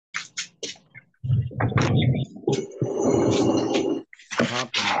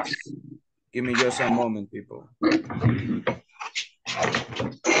moments. Give me just a moment, people.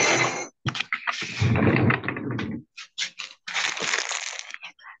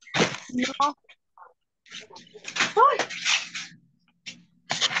 No.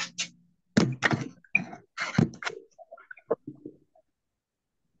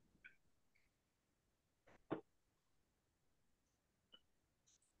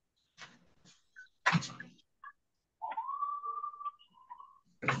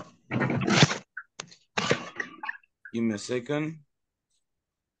 Give me a second.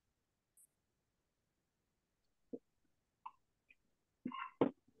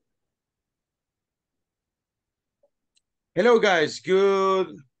 Hello, guys.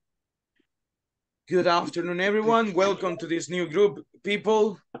 Good afternoon, everyone. Welcome to this new group,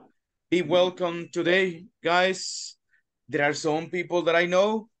 people. Be welcome today, guys. There are some people that I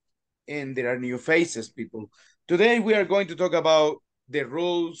know, and there are new faces, people. Today, we are going to talk about the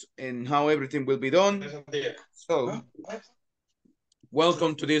rules and how everything will be done. So,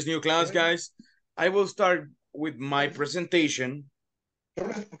 welcome to this new class, guys. I will start with my presentation.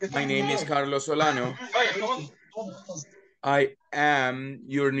 My name is Carlos Solano. I am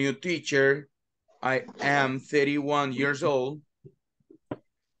your new teacher. I am 31 years old.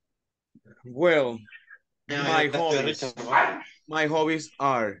 Well, my hobbies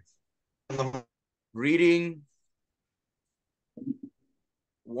are reading,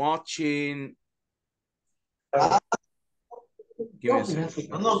 watching. Give me a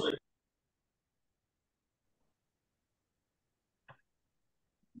second.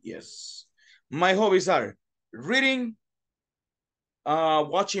 Yes. My hobbies are reading,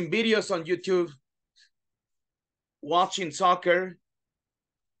 watching videos on YouTube, watching soccer,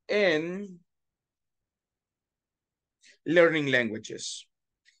 and learning languages.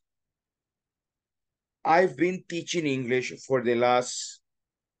 I've been teaching English for the last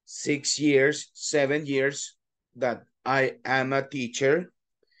 6 years, 7 years that I am a teacher.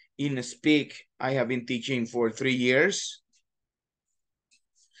 In Speak, I have been teaching for 3 years.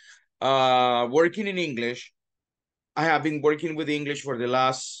 Working in English, I have been working with English for the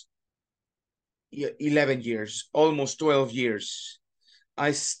last 11 years, almost 12 years.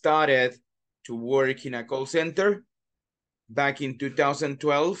 I started to work in a call center back in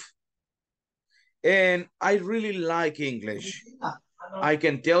 2012. And I really like English. I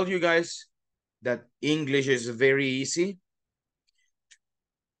can tell you guys that English is very easy.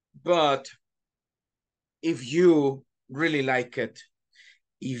 But if you really like it,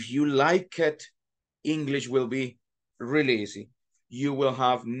 English will be really easy. You will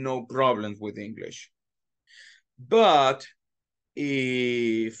have no problems with English. But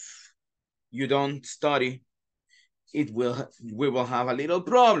if you don't study, we will have a little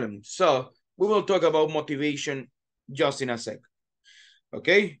problem. So we will talk about motivation just in a sec.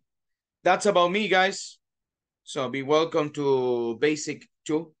 Okay, that's about me, guys. So be welcome to Basic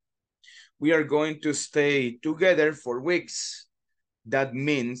 2. We are going to stay together for weeks. That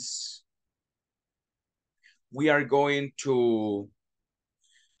means we are going to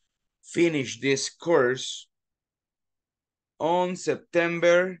finish this course on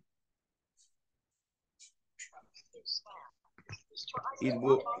September.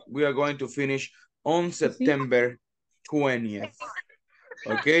 We are going to finish on September 20th.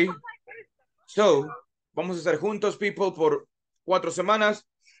 Okay? So, vamos a estar juntos, people, por 4 semanas.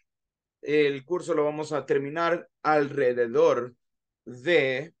 El curso lo vamos a terminar alrededor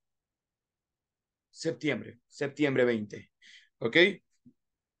de septiembre 20. Okay?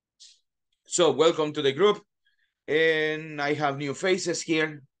 So, welcome to the group. And I have new faces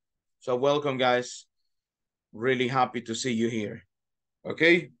here. So, welcome, guys. Really happy to see you here.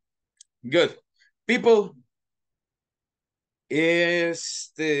 Okay? Good. People,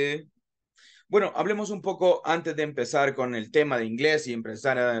 bueno, hablemos un poco antes de empezar con el tema de inglés y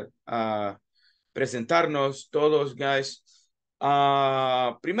empezar a presentarnos todos, guys.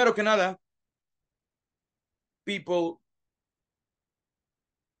 Primero que nada, people,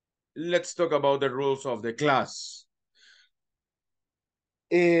 let's talk about the rules of the class.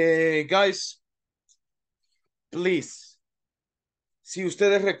 Guys, please, si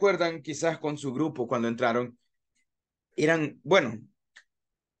ustedes recuerdan quizás con su grupo cuando entraron, eran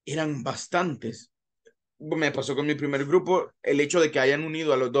bastantes. Me pasó con mi primer grupo, el hecho de que hayan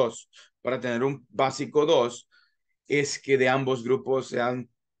unido a los dos para tener un básico 2 es que de ambos grupos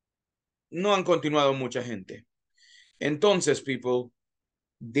no han continuado mucha gente. Entonces, people,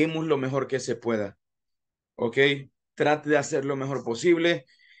 demos lo mejor que se pueda, ¿ok? Trate de hacer lo mejor posible.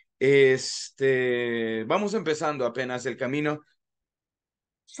 Vamos empezando apenas el camino.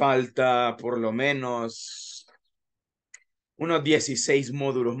 Falta por lo menos unos 16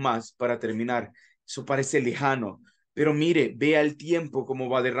 módulos más para terminar. Eso parece lejano, pero mire, vea el tiempo cómo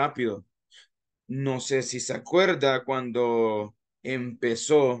va de rápido. No sé si se acuerda cuando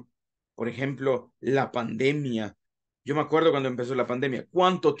empezó, por ejemplo, la pandemia. Yo me acuerdo cuando empezó la pandemia.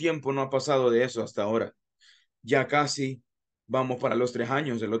 ¿Cuánto tiempo no ha pasado de eso hasta ahora? Ya casi vamos para los 3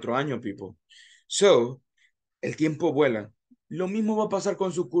 años del otro año, people. So, el tiempo vuela. Lo mismo va a pasar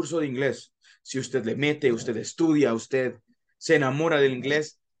con su curso de inglés. Si usted le mete, usted estudia, usted se enamora del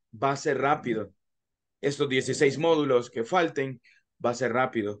inglés, va a ser rápido. Estos 16 módulos que falten, va a ser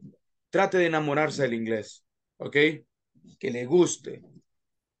rápido. Trate de enamorarse del inglés, ¿ok? Que le guste.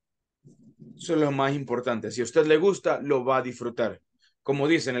 Eso es lo más importante. Si a usted le gusta, lo va a disfrutar. Como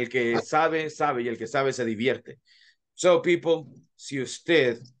dicen, el que sabe, sabe y el que sabe se divierte. So, people, si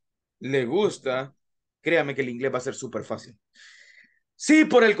usted le gusta, créame que el inglés va a ser súper fácil. Sí,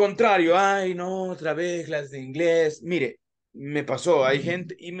 por el contrario, ay, no, otra vez las de inglés. Mire, me pasó, hay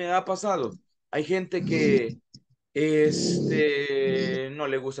gente, y me ha pasado, hay gente que no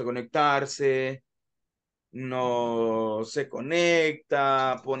le gusta conectarse, no se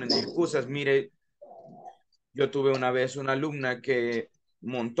conecta, ponen excusas. Mire, yo tuve una vez una alumna que,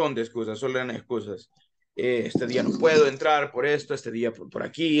 un montón de excusas, solo eran excusas. Este día no puedo entrar por esto, este día por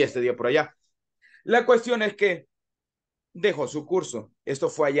aquí, este día por allá. La cuestión es que dejó su curso. Esto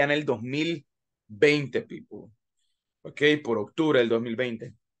fue allá en el 2020, people. ¿Ok? Por octubre del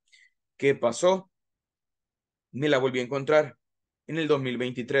 2020. ¿Qué pasó? Me la volví a encontrar en el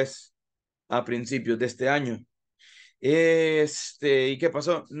 2023, a principios de este año. ¿Y qué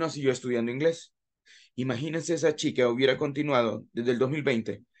pasó? No siguió estudiando inglés. Imagínense esa chica hubiera continuado desde el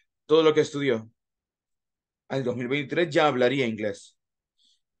 2020, todo lo que estudió. Al 2023 ya hablaría inglés.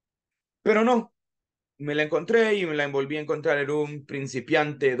 Pero no, me la encontré y me la volví a encontrar. Era un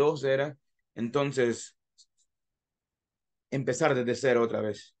principiante 2, era. Entonces, empezar desde cero otra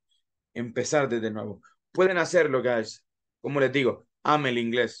vez. Empezar desde nuevo. Pueden hacerlo, guys. Como les digo, ame el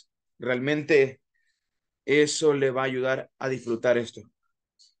inglés. Realmente eso le va a ayudar a disfrutar esto.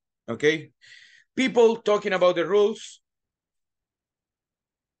 ¿Ok? People talking about the rules.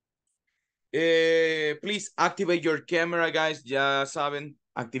 Please activate your camera, guys. Ya saben,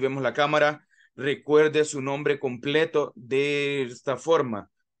 activemos la cámara. Recuerde su nombre completo de esta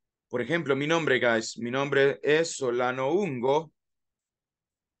forma. Por ejemplo, mi nombre, guys. Mi nombre es Solano Ungo.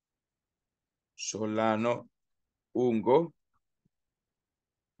 Solano Ungo.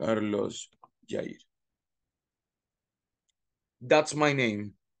 Carlos Jair. That's my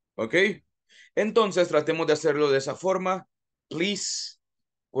name. ¿Ok? Entonces tratemos de hacerlo de esa forma. Please.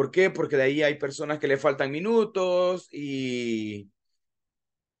 ¿Por qué? Porque de ahí hay personas que le faltan minutos y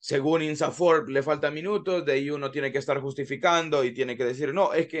según Insafor le faltan minutos, de ahí uno tiene que estar justificando y tiene que decir,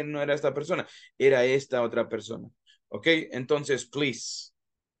 no, es que no era esta persona, era esta otra persona. ¿Ok? Entonces, please,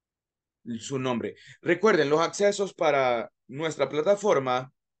 su nombre. Recuerden, los accesos para nuestra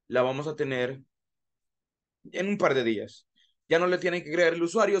plataforma la vamos a tener en un par de días. Ya no le tienen que crear el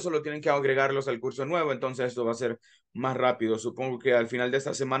usuario, solo tienen que agregarlos al curso nuevo, entonces esto va a ser más rápido. Supongo que al final de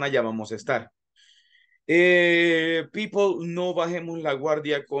esta semana ya vamos a estar. People, no bajemos la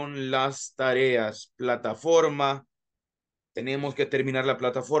guardia con las tareas. Plataforma, tenemos que terminar la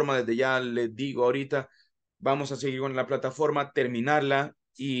plataforma, desde ya les digo ahorita, vamos a seguir con la plataforma, terminarla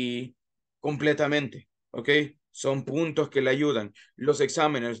y completamente, ¿ok? Son puntos que le ayudan. Los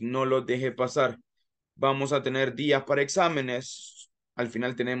exámenes, no los deje pasar. Vamos a tener días para exámenes. Al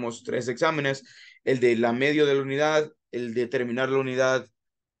final tenemos 3 exámenes, el de la medio de la unidad, el de terminar la unidad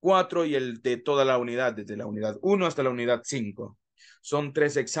 4 y el de toda la unidad, desde la unidad 1 hasta la unidad 5. Son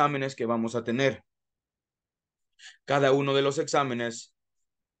 3 exámenes que vamos a tener. Cada uno de los exámenes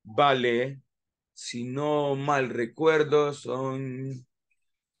vale, si no mal recuerdo, son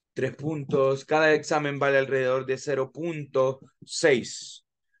 3 puntos. Cada examen vale alrededor de 0,6.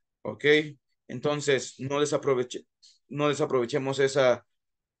 ¿Ok? Entonces, no desaprovechemos esa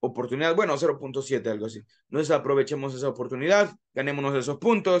oportunidad. Bueno, 0,7, algo así. No desaprovechemos esa oportunidad, ganémonos esos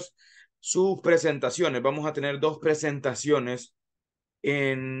puntos. Sus presentaciones, vamos a tener 2 presentaciones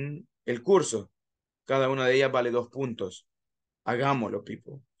en el curso. Cada una de ellas vale 2 puntos. Hagámoslo,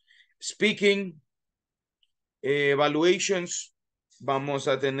 people. Speaking, evaluations, vamos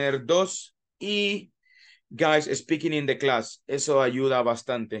a tener 2. Y, guys, speaking in the class, eso ayuda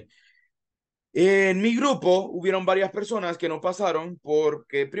bastante. En mi grupo hubieron varias personas que no pasaron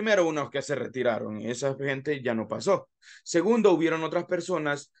porque primero unos que se retiraron, esa gente ya no pasó. Segundo, hubieron otras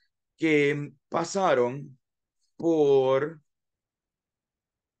personas que pasaron por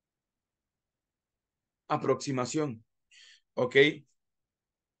aproximación, ¿ok?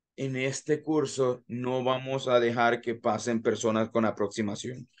 en este curso no vamos a dejar que pasen personas con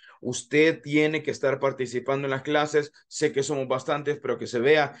aproximación. Usted tiene que estar participando en las clases. Sé que somos bastantes, pero que se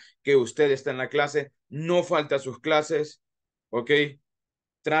vea que usted está en la clase. No falta sus clases, ¿ok?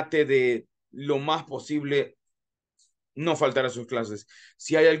 Trate de lo más posible no faltar a sus clases.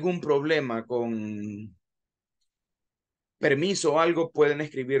 Si hay algún problema con permiso o algo, pueden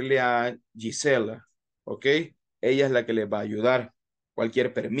escribirle a Gisela, ¿ok? Ella es la que les va a ayudar.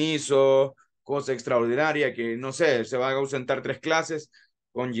 Cualquier permiso, cosa extraordinaria, que no sé, se va a ausentar 3 clases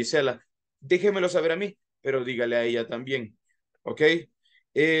con Gisela. Déjemelo saber a mí, pero dígale a ella también, ¿ok?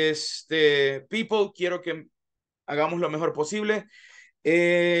 People, quiero que hagamos lo mejor posible.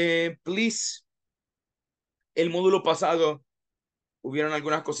 Please, el módulo pasado hubieron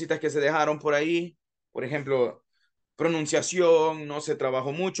algunas cositas que se dejaron por ahí. Por ejemplo, pronunciación, no se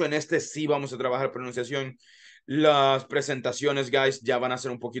trabajó mucho. En este sí vamos a trabajar pronunciación. Las presentaciones, guys, ya van a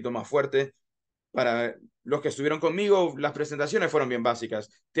ser un poquito más fuertes. Para los que estuvieron conmigo, las presentaciones fueron bien básicas.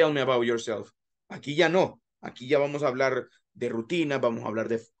 Tell me about yourself. Aquí ya no. Aquí ya vamos a hablar de rutina, vamos a hablar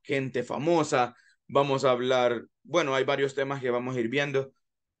de gente famosa, vamos a hablar, bueno, hay varios temas que vamos a ir viendo.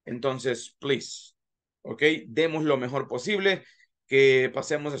 Entonces, please, ¿ok? Demos lo mejor posible, que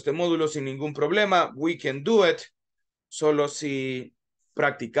pasemos este módulo sin ningún problema. We can do it, solo si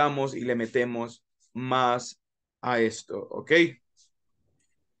practicamos y le metemos más a esto, ¿ok?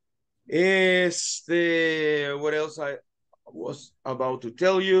 What else I was about to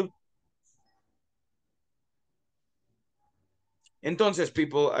tell you? Entonces,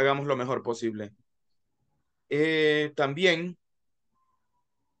 people, hagamos lo mejor posible. También,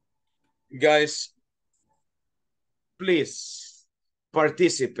 guys, please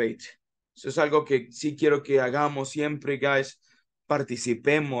participate. Eso es algo que sí quiero que hagamos siempre, guys.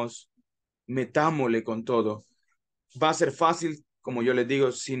 Participemos, metámosle con todo. Va a ser fácil, como yo les digo,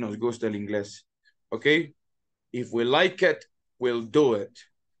 si nos gusta el inglés. ¿Ok? If we like it, we'll do it.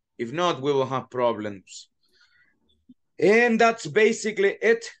 If not, we will have problems. And that's basically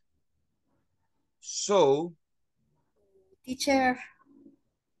it. So, Teacher,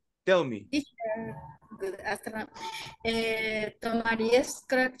 tell me. teacher, good afternoon. ¿Tomaría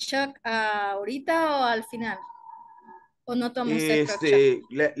screenshot ahorita o al final? ¿O no tomo usted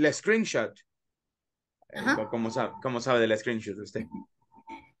screenshot? La screenshot. Ajá. ¿Cómo sabe de la screenshot usted?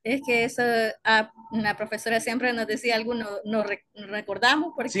 Es que eso, una profesora siempre nos decía algo, no recordamos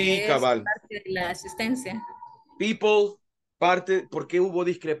Sí, porque es cabal. parte de la asistencia. People, ¿por qué hubo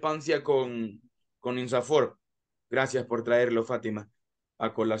discrepancia con Insafor? Gracias por traerlo, Fátima,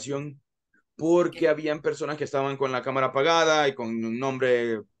 a colación. Porque habían personas que estaban con la cámara apagada y con un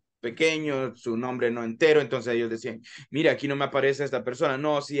nombre pequeño, su nombre no entero, entonces ellos decían, mira, aquí no me aparece esta persona,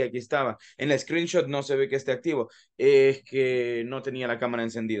 no, sí, aquí estaba, en la screenshot no se ve que esté activo, es que no tenía la cámara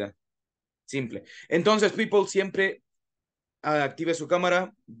encendida, simple. Entonces, people, siempre active su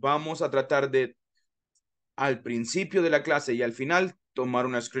cámara, vamos a tratar de al principio de la clase y al final tomar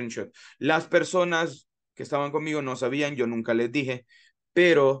una screenshot. Las personas que estaban conmigo no sabían, yo nunca les dije,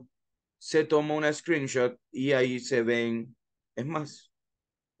 pero se tomó una screenshot y ahí se ven, es más,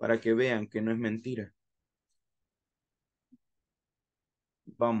 para que vean que no es mentira.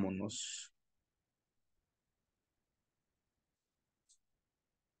 Vámonos.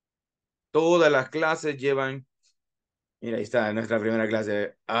 Todas las clases llevan, mira, ahí está nuestra primera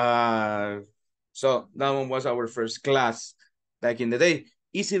clase. So that one was our first class back in the day.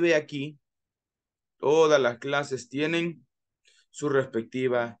 Y se ve aquí, todas las clases tienen su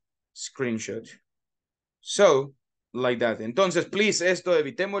respectiva screenshot. So, like that. Entonces, please, esto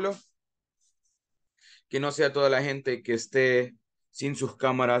evitémoslo. Que no sea toda la gente que esté sin sus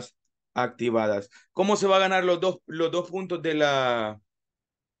cámaras activadas. ¿Cómo se va a ganar los dos puntos de la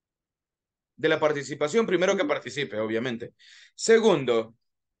participación? Primero, que participe, obviamente. Segundo,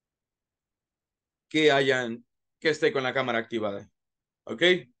 que esté con la cámara activada. ¿Ok?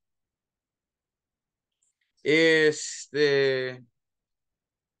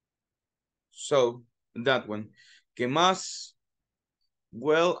 So, that one. ¿Qué más?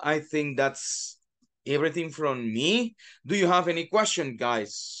 Well, I think that's everything from me. Do you have any question,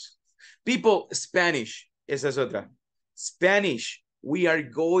 guys? People, Spanish. Esa es otra. Spanish. We are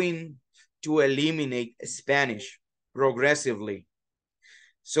going to eliminate Spanish progressively.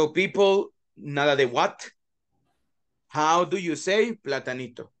 So, people, nada de what? How do you say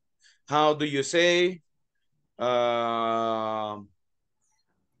platanito? How do you say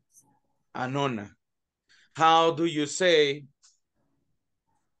anona? How do you say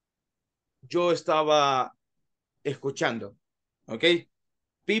yo estaba escuchando? Okay?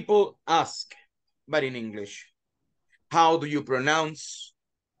 People ask, but in English. How do you pronounce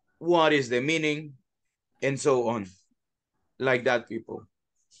what is the meaning, and so on. Like that, people.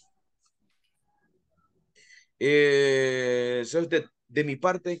 So de mi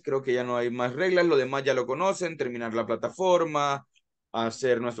parte, creo que ya no hay más reglas. Lo demás ya lo conocen. Terminar la plataforma,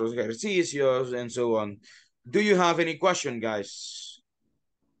 hacer nuestros ejercicios, and so on. Do you have any question, guys?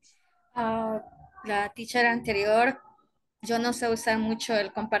 Ah, la teacher anterior, yo no sé usar mucho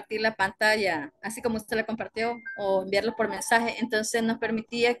el compartir la pantalla, así como usted la compartió, o enviarlo por mensaje. Entonces nos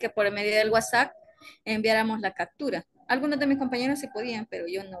permitía que por medio del WhatsApp enviáramos la captura. Algunos de mis compañeros sí podían, pero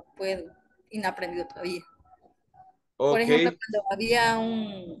yo no puedo y no he aprendido todavía. Por Ok. ejemplo, cuando había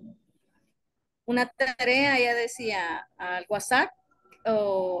una tarea, ella decía al WhatsApp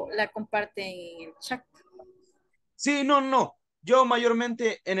o la comparten en el chat. Sí, no, no. Yo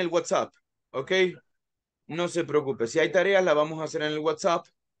mayormente en el WhatsApp. Ok. No se preocupe. Si hay tareas, las vamos a hacer en el WhatsApp.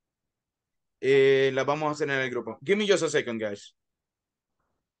 Las vamos a hacer en el grupo. Give me just a second, guys.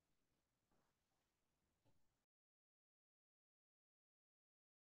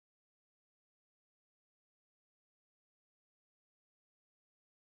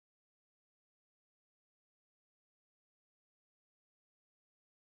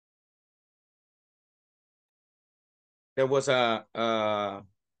 There was a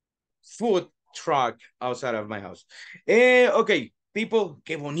food truck outside of my house. Ok, people,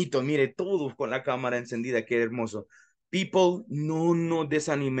 qué bonito, mire, todos con la cámara encendida, qué hermoso. People, no nos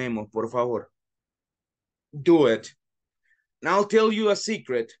desanimemos, por favor. Do it. Now I'll tell you a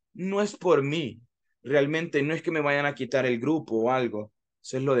secret. No es por mí. Realmente no es que me vayan a quitar el grupo o algo.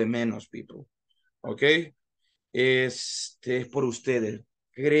 Eso es lo de menos, people. Ok. Es por ustedes.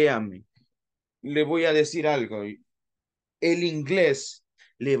 Créame. Le voy a decir algo. El inglés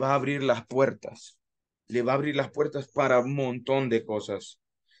le va a abrir las puertas. Le va a abrir las puertas para un montón de cosas.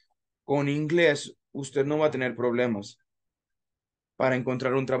 Con inglés, usted no va a tener problemas para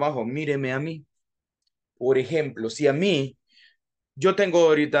encontrar un trabajo. Míreme a mí. Por ejemplo, si a mí, yo tengo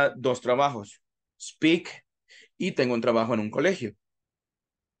ahorita dos trabajos, Speak y tengo un trabajo en un colegio.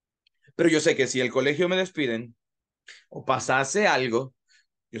 Pero yo sé que si el colegio me despiden o pasase algo,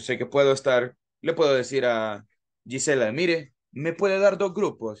 yo sé que puedo estar, le puedo decir a Gisela, mire, me puede dar dos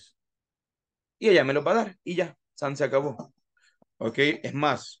grupos y ella me los va a dar y ya, San se acabó. ¿Ok? Es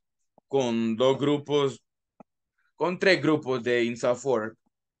más, con dos grupos, con tres grupos de INSAFOR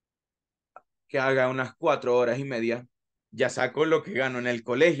que haga unas 4 horas y media, ya saco lo que gano en el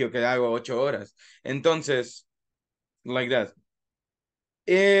colegio, que hago 8 horas. Entonces, like that.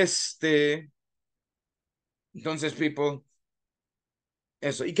 Entonces, people,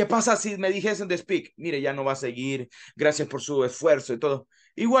 eso. ¿Y qué pasa si me dijesen de Speak? Mire, ya no va a seguir, gracias por su esfuerzo y todo.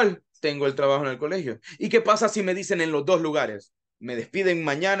 Igual tengo el trabajo en el colegio. ¿Y qué pasa si me dicen en los dos lugares? Me despiden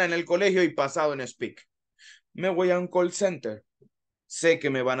mañana en el colegio y pasado en Speak. Me voy a un call center. Sé que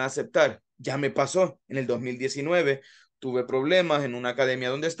me van a aceptar. Ya me pasó en el 2019. Tuve problemas en una academia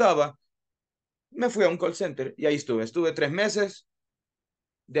donde estaba. Me fui a un call center y ahí estuve. Estuve 3 meses.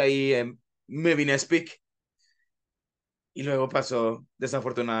 De ahí me vine a Speak. Y luego pasó,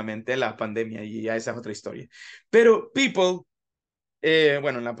 desafortunadamente, la pandemia y ya esa es otra historia. Pero, people,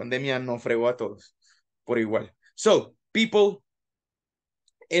 bueno, la pandemia no fregó a todos por igual. So, people,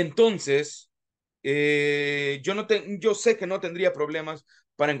 entonces, yo sé que no tendría problemas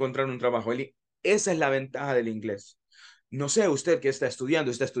para encontrar un trabajo. Esa es la ventaja del inglés. No sé, usted que está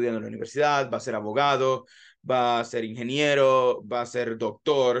estudiando en la universidad, va a ser abogado, va a ser ingeniero, va a ser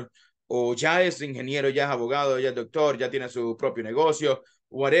doctor, o ya es ingeniero, ya es abogado, ya es doctor, ya tiene su propio negocio,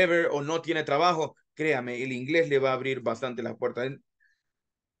 whatever, o no tiene trabajo. Créame, el inglés le va a abrir bastante las puertas.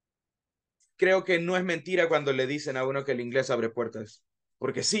 Creo que no es mentira cuando le dicen a uno que el inglés abre puertas,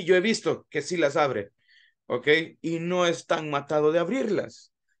 porque sí, yo he visto que sí las abre. ¿Ok? Y no es tan matado de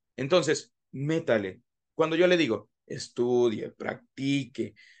abrirlas. Entonces, métale. Cuando yo le digo, estudie,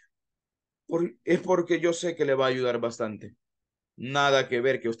 practique, es porque yo sé que le va a ayudar bastante. Nada que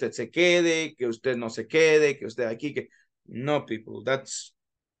ver que usted se quede, que usted no se quede, que usted aquí, que... No, people, that's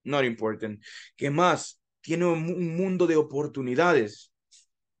not important. ¿Qué más? Tiene un mundo de oportunidades.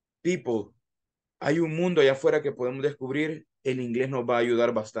 People, hay un mundo allá afuera que podemos descubrir. El inglés nos va a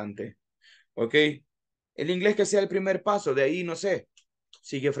ayudar bastante. ¿Ok? El inglés que sea el primer paso, de ahí no sé,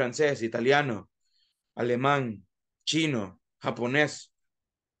 sigue francés, italiano, alemán, chino, japonés.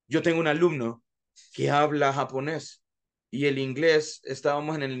 Yo tengo un alumno que habla japonés y el inglés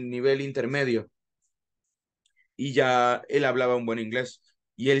estábamos en el nivel intermedio y ya él hablaba un buen inglés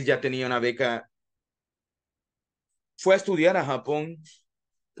y él ya tenía una beca. Fue a estudiar a Japón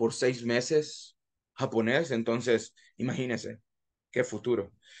por 6 meses japonés, entonces imagínese qué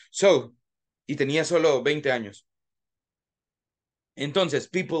futuro. So, y tenía solo 20 años. Entonces,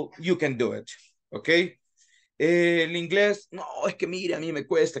 people, you can do it, ¿ok? El inglés, no, es que mire, a mí me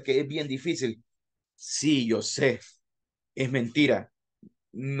cuesta, que es bien difícil. Sí, yo sé, es mentira.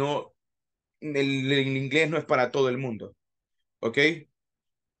 No, el inglés no es para todo el mundo, ¿ok?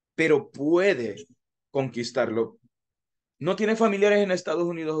 Pero puede conquistarlo. ¿No tiene familiares en Estados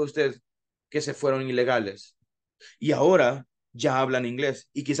Unidos usted que se fueron ilegales y ahora ya hablan inglés?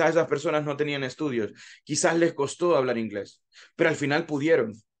 Y quizás esas personas no tenían estudios, quizás les costó hablar inglés, pero al final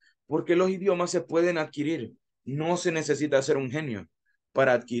pudieron, porque los idiomas se pueden adquirir. No se necesita ser un genio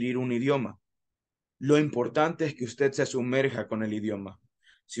para adquirir un idioma. Lo importante es que usted se sumerja con el idioma.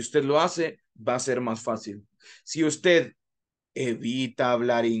 Si usted lo hace, va a ser más fácil. Si usted evita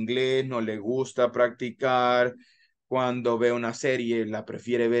hablar inglés, no le gusta practicar, cuando ve una serie la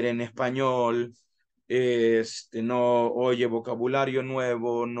prefiere ver en español, no oye vocabulario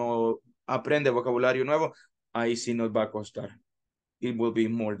nuevo, no aprende vocabulario nuevo, ahí sí nos va a costar. It will be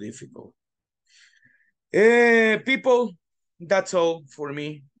more difficult. People, that's all for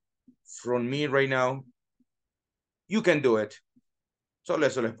me, from me right now. You can do it. Solo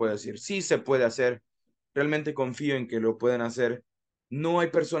eso les puedo decir. Sí se puede hacer. Realmente confío en que lo pueden hacer. No hay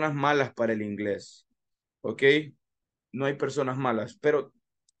personas malas para el inglés, ¿ok? No hay personas malas, pero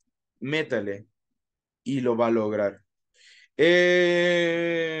métale y lo va a lograr.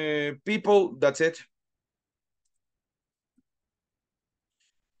 People, that's it.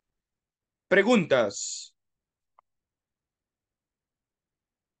 Preguntas.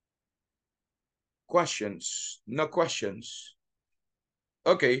 Questions. No questions.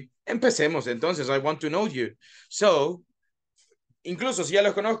 Ok, empecemos entonces. I want to know you. So, incluso si ya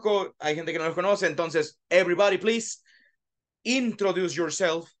los conozco, hay gente que no los conoce, entonces, everybody, please, introduce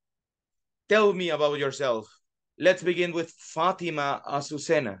yourself. Tell me about yourself. Let's begin with Fatima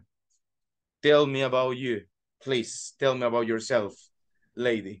Azucena. Tell me about you. Please, tell me about yourself,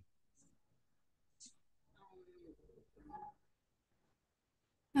 lady.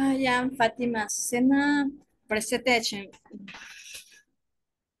 I am Fatima Sena, press attention.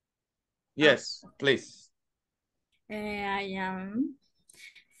 Yes, please. I am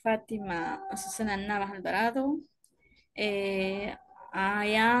Fátima Azucena Navas Alvarado. I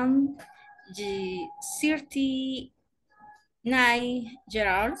am 39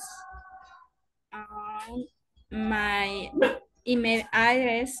 years. My email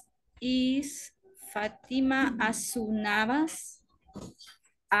address is fatimaazunavas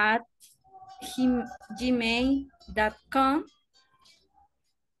at gmail.com.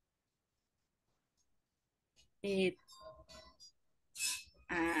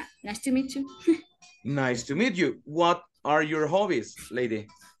 Nice to meet you. Nice to meet you. What are your hobbies, lady?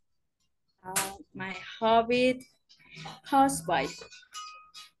 My hobby, housewife.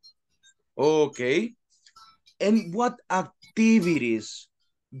 Okay. And what activities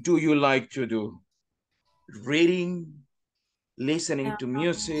do you like to do? Reading, listening to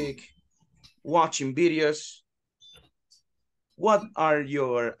music, watching videos? What are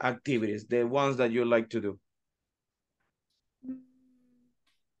your activities, the ones that you like to do?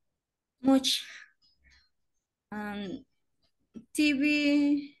 Much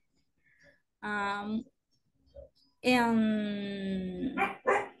TV, and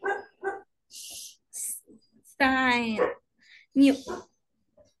sign new.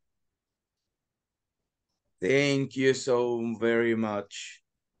 Thank you so very much.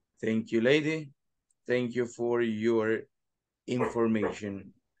 Thank you, lady. Thank you for your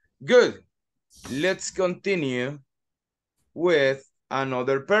information. Good. Let's continue with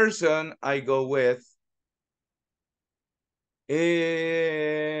another person. I go with,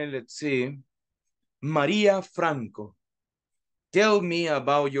 let's see, Maria Franco. Tell me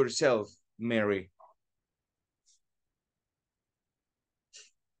about yourself, Mary.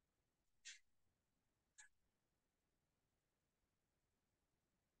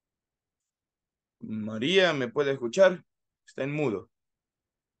 María, ¿me puede escuchar? Está en mudo.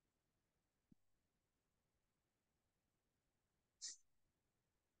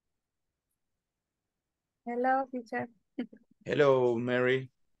 Hello, teacher. Hello, Mary.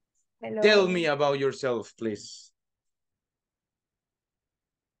 Tell Hello. me about yourself, please.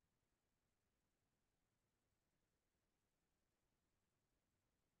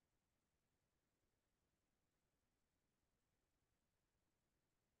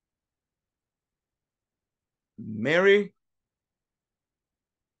 Mary,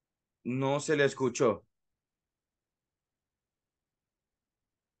 no se le escuchó.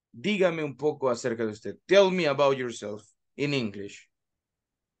 Dígame un poco acerca de usted. Tell me about yourself in English.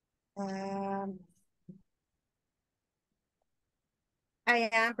 Um, I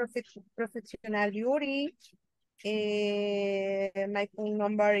am professional Yuri. My phone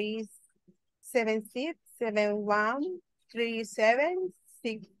number is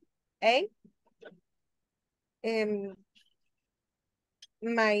 76713768.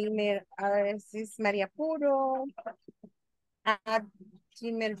 My email address is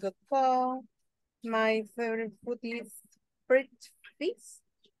mariapuro@gmail.com. My favorite food is fried fish.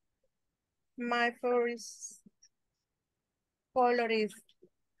 My favorite color is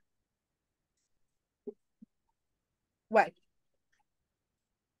white.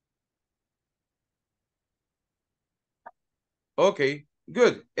 Okay,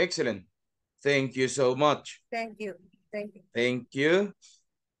 good, excellent. Thank you so much. Thank you. Thank you. Thank you.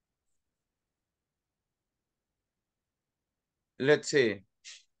 Let's see.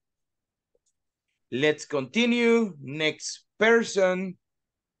 Let's continue. Next person,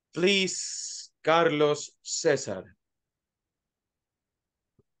 please, Carlos Cesar.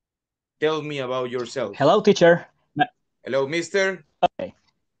 Tell me about yourself. Hello, teacher. Hello, mister. Okay.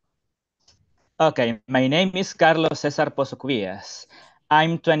 Okay, my name is Carlos Cesar Pozo Cubillas.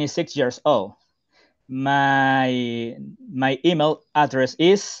 I'm 26 years old. My email address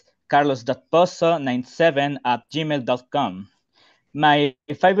is carlos.pozo97@gmail.com. My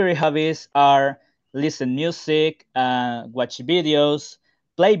favorite hobbies are listen music, watch videos,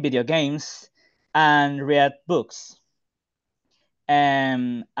 play video games, and read books.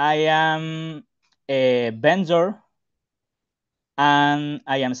 I am a vendor and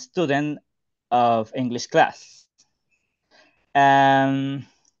I am a student of English class. My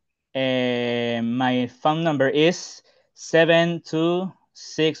phone number is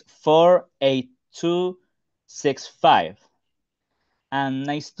 72648265. And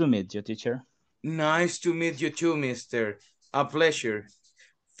nice to meet you, teacher. Nice to meet you too, mister. A pleasure.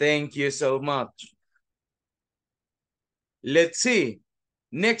 Thank you so much. Let's see.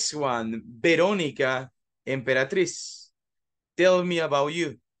 Next one, Verónica Emperatriz. Tell me about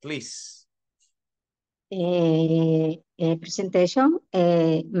you, please. Presentation.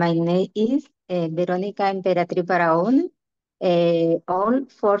 My name is Verónica Emperatriz Barahona. All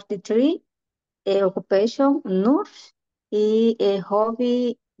 43. Occupation nurse y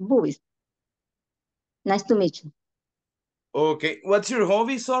hobby movies. Nice to meet you. Okay, what's your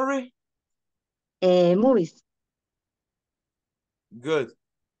hobby, sorry? Movies. Good,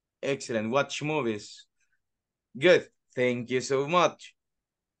 excellent. Watch movies. Good, thank you so much.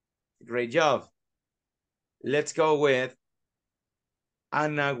 Great job. Let's go with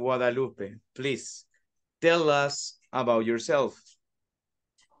Ana Guadalupe. Please tell us about yourself.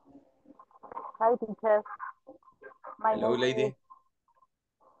 Hi, teacher. My Hello, name is lady.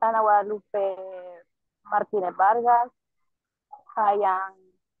 Ana Guadalupe Martinez Vargas. I am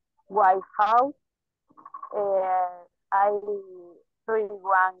White House. I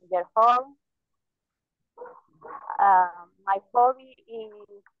 31 years old. My hobby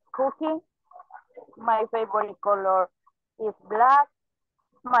is cooking. My favorite color is black.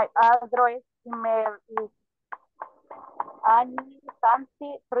 My address email is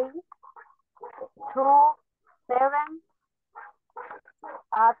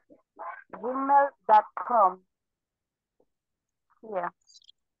annie327@gmail.com. Yeah.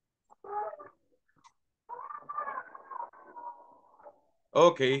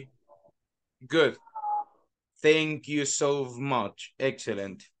 Okay, good. Thank you so much.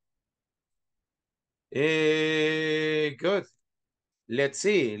 Excellent. Good. Let's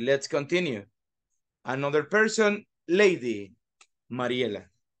see. Let's continue. Another person, lady Mariela.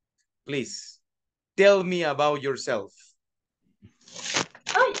 Please tell me about yourself.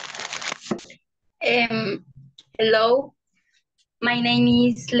 Hello, my name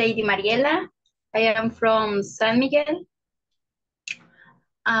is Lady Mariela. I am from San Miguel.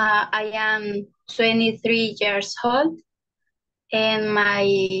 I am 23 years old, and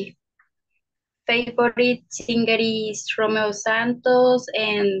my favorite singer is Romeo Santos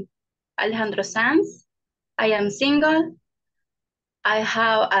and Alejandro Sanz. I am single. I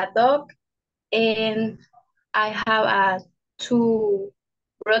have a dog, and I have two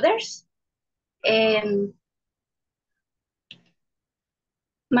brothers. And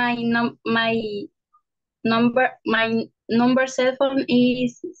my number cell phone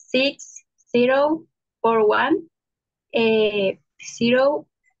is 6041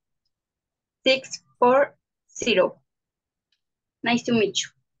 0640. Nice to meet you.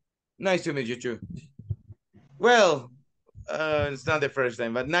 Nice to meet you too. Well, it's not the first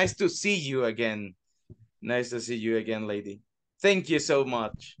time, but nice to see you again. Nice to see you again, lady. Thank you so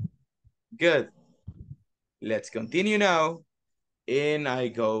much. Good. Let's continue now. And I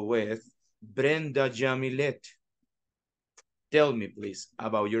go with Brenda Jamilet. Tell me, please,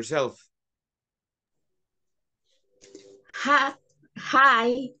 about yourself. Hi,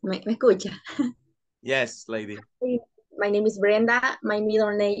 hi, ¿me escucha? Yes, lady. My name is Brenda. My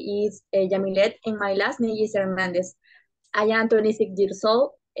middle name is Yamilet, and my last name is Hernandez. I am 26 years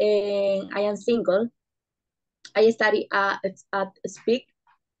old, and I am single. I study at Speak.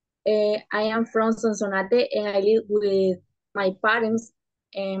 I am from Sonsonate, and I live with my parents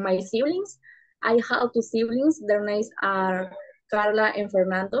and my siblings. I have two siblings. Their names are Carla and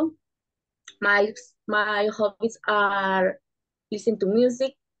Fernando. My hobbies are listen to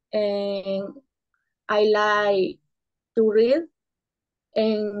music, and I like to read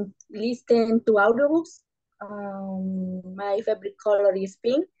and listen to audiobooks. My favorite color is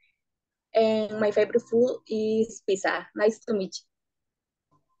pink, and my favorite food is pizza. Nice to meet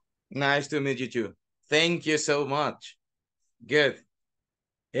you. Nice to meet you too. Thank you so much. Good.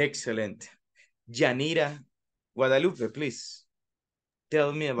 Excellent. Yanira Guadalupe, please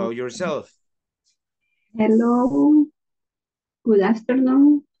tell me about yourself. Hello, good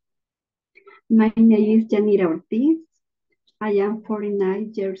afternoon. My name is Yanira Ortiz. I am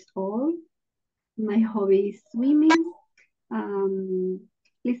 49 years old. My hobby is swimming.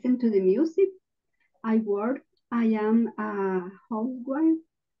 Listen to the music. I work. I am a housewife.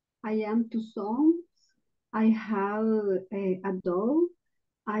 I am two sons. I have a dog.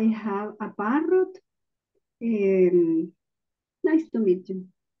 I have a parrot. Nice to meet you.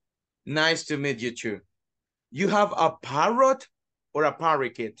 Nice to meet you too. You have a parrot or a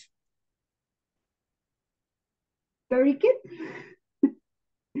parakeet? Parakeet?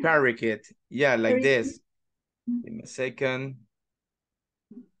 Parakeet. Yeah, like Parakeet. this. Give me a second.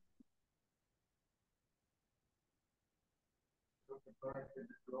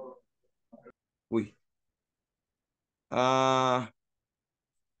 Uy.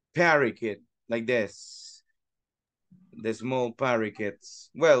 Parakeet, like this. The small parakeets.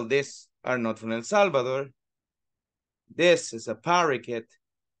 Well, these are not from El Salvador. This is a parakeet,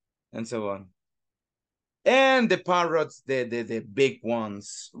 and so on. And the parrots, the big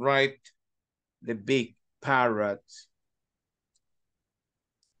ones, right? The big parrots.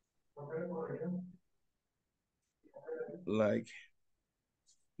 Like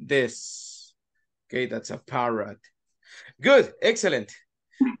this. Okay, that's a parrot. Good, excellent.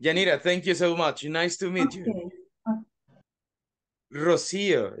 Yanira, thank you so much. Nice to meet you.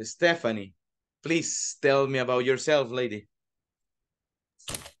 Rocio, Stephanie, please tell me about yourself, lady.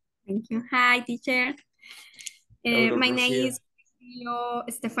 Thank you. Hi, teacher. Hello, My name Rocio.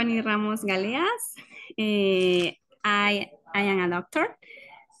 is Stephanie Ramos Galeas. I am a doctor.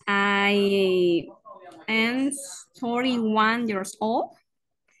 I am 41 years old.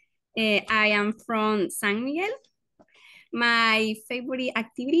 I am from San Miguel. My favorite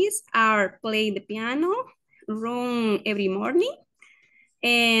activities are play the piano, run every morning,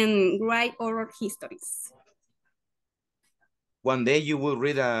 and write oral histories. One day you will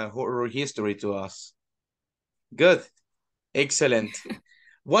read a horror history to us. Good, excellent.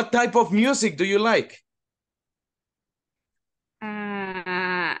 What type of music do you like?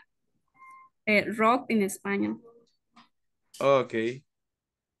 Rock in español. Okay.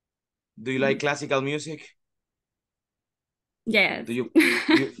 Do you like classical music? Yes. Do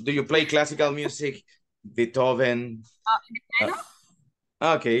you play classical music? Beethoven?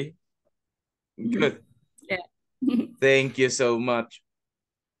 Okay. Good. Yeah. Thank you so much.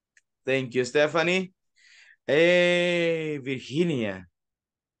 Thank you, Stephanie. Hey, Virginia.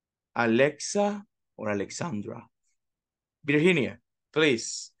 Alexa or Alexandra? Virginia,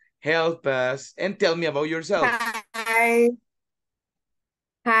 please help us and tell me about yourself. Hi.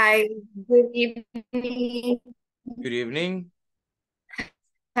 Hi. Good evening. Good evening.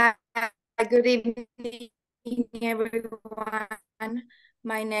 Hi. Good evening, everyone.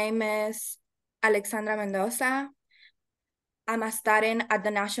 My name is Alexandra Mendoza. I'm a student at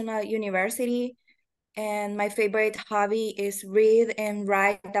the National University, and my favorite hobby is read and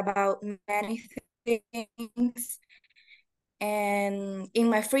write about many things. And in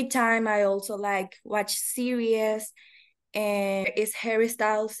my free time, I also like watch series, and is Harry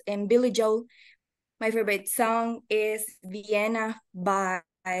Styles and Billy Joel. My favorite song is Vienna by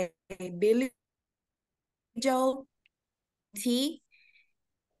Billy Joel. T.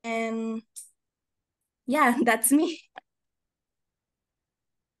 And yeah, that's me.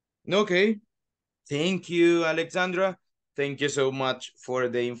 Okay. Thank you, Alexandra. Thank you so much for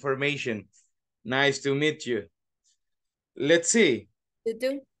the information. Nice to meet you. Let's see. You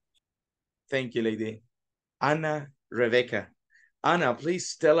too. Thank you, lady. Anna Rebecca. Anna,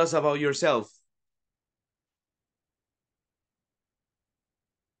 please tell us about yourself.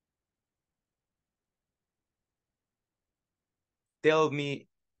 Tell me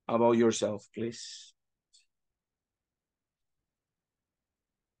about yourself, please.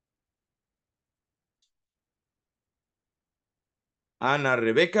 Ana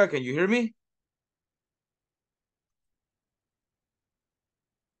Rebecca, can you hear me?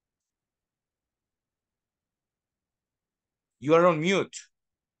 You are on mute.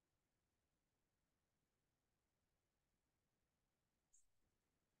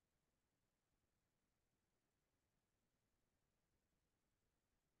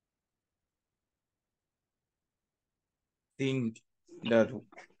 Think that...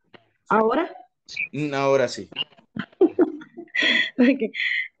 Ahora? Ahora sí. Okay.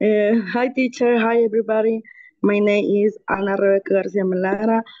 Hi, teacher. Hi, everybody. My name is Ana Rebecca Garcia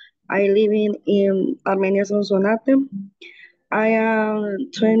Melara. I live in Armenia, Sonsonate. I am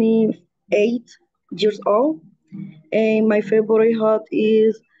 28 years old, and my favorite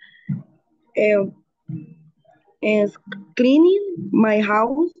hobby uh, is cleaning my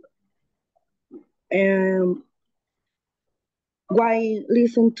house and while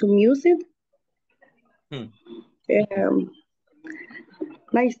listen to music. Um,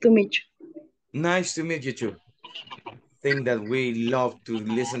 nice to meet you. Nice to meet you too. Think that we love to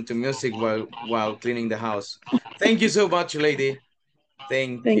listen to music while cleaning the house. Thank you so much, lady.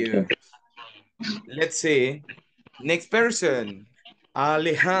 Thank you. Let's see. Next person,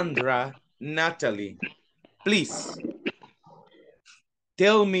 Alejandra Natalie. Please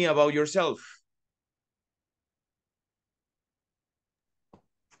tell me about yourself.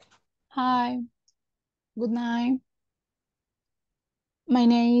 Hi, good night. My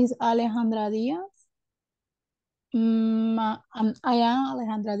name is Alejandra Diaz. I am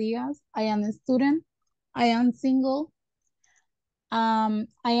Alejandra Diaz. I am a student. I am single. I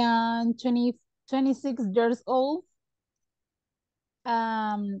am 26 years old.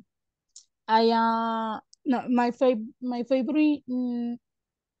 I am no my favorite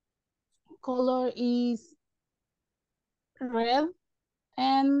color is red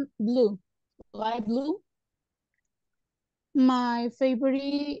and blue, light blue. My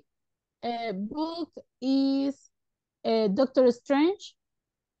favorite book is Doctor Strange,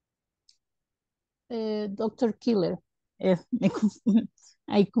 Doctor Killer.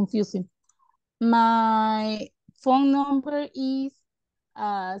 I confuse him. My phone number is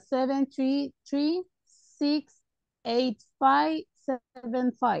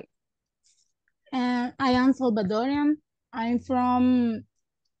 733-685-75. And I am Salvadorian. I'm from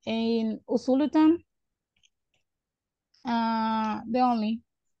in Usulután. The only.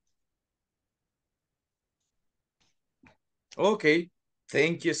 Okay.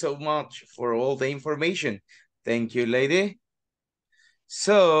 Thank you so much for all the information. Thank you, lady.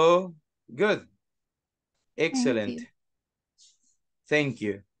 So, good. Excellent. Thank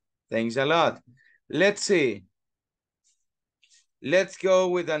you. Thanks a lot. Let's see. Let's go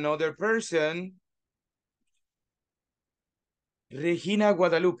with another person. Regina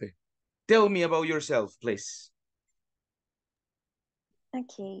Guadalupe. Tell me about yourself, please.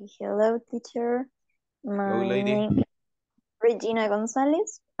 Okay, hello teacher. Hello, My lady. name is Regina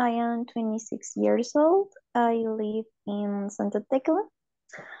Gonzalez. I am 26 years old. I live in Santa Tecla.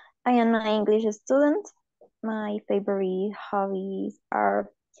 I am an English student. My favorite hobbies are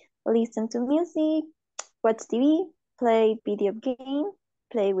listen to music, watch TV, play video game,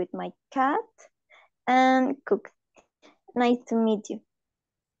 play with my cat, and cook. Nice to meet you.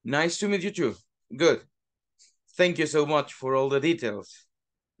 Nice to meet you too. Good. Thank you so much for all the details.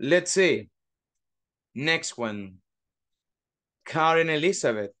 Let's see. Next one. Karen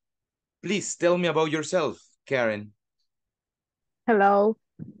Elizabeth. Please tell me about yourself, Karen. Hello,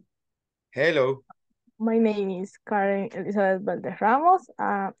 Hello. my name is Karen Elizabeth Valderramos.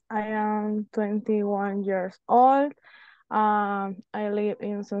 I am 21 years old. I live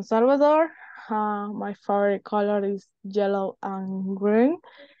in San Salvador. My favorite color is yellow and green.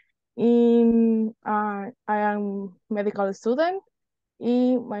 I am medical student.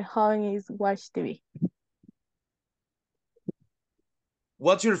 My hobby is watch TV.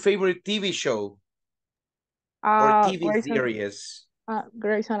 What's your favorite TV show or TV series?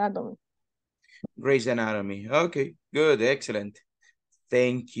 Grey's Anatomy. Grey's Anatomy. Okay, good, excellent.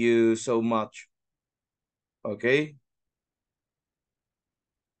 Thank you so much. Okay.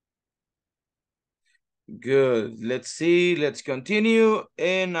 Good. Let's see. Let's continue.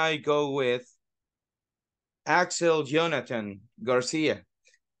 And I go with Axel Jonathan Garcia.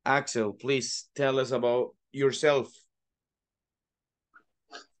 Axel, please tell us about yourself.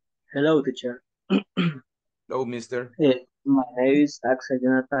 Hello, teacher. Hello, mister. My name is Axel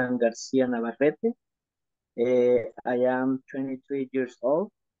Jonathan Garcia Navarrete. I am 23 years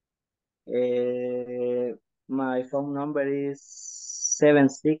old. My phone number is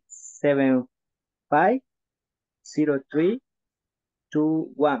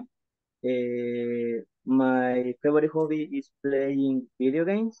 7675-0321. My favorite hobby is playing video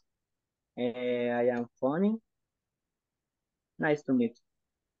games. I am funny. Nice to meet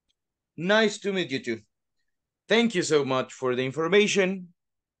you. Nice to meet you too. Thank you so much for the information.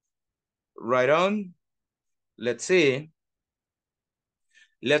 Right on. Let's see.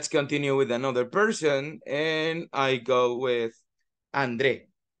 Let's continue with another person, and I go with Andre.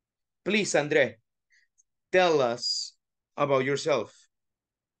 Please, Andre, tell us about yourself.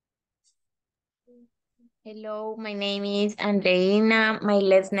 Hello, my name is Andreina. My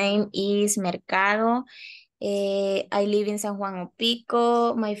last name is Mercado. I live in San Juan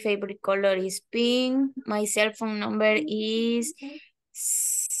Opico. My favorite color is pink. My cell phone number is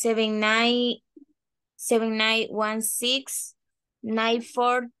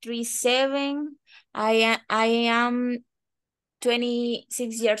 7916-9437. I am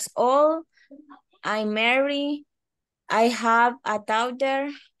 26 years old. I'm married. I have a daughter.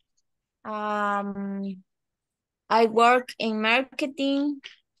 I work in marketing.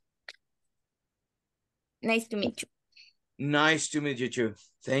 Nice to meet you. Nice to meet you too.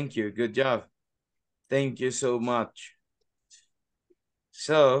 Thank you. Good job. Thank you so much.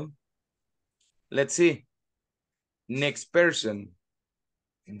 So, let's see. Next person.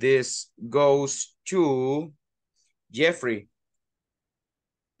 This goes to Jeffrey.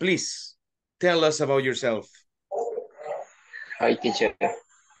 Please, tell us about yourself. Hi, teacher.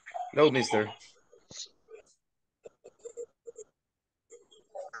 Hello, mister.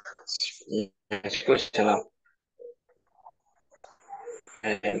 Escúchalo.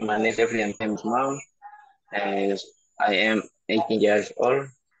 My name is Jeffrey and I'm mom. I am 18 years old.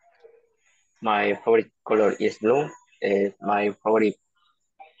 My favorite color is blue. My favorite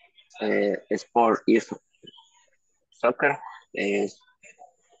sport is soccer.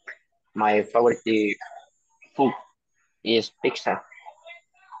 My favorite food is pizza.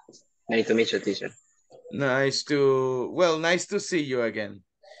 Nice to meet you, teacher. Nice to see you again.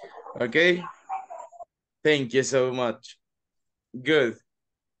 Okay. Thank you so much. Good.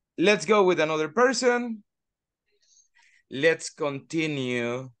 Let's go with another person. Let's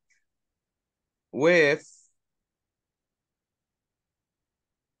continue with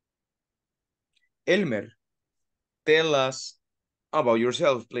Elmer. Tell us about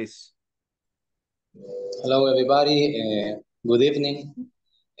yourself, please. Hello, everybody. Good evening.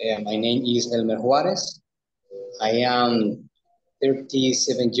 My name is Elmer Juarez. I am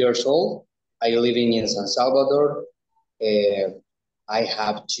 37 years old. I live in San Salvador. I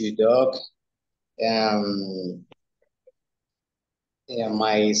have 2 dogs.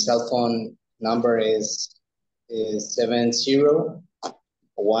 My cell phone number is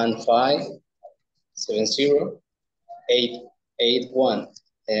 7015708881.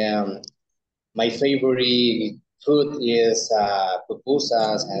 My favorite food is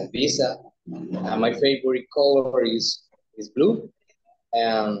pupusas and pizza. My favorite color is blue.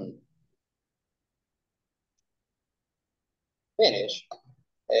 Finish.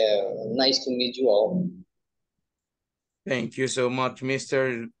 Nice to meet you all. Thank you so much,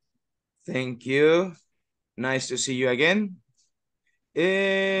 mister. Thank you. Nice to see you again.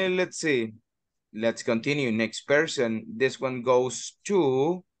 Let's see. Let's continue. Next person. This one goes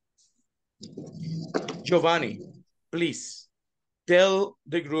to Giovanni. Please tell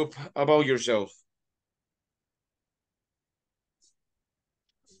the group about yourself.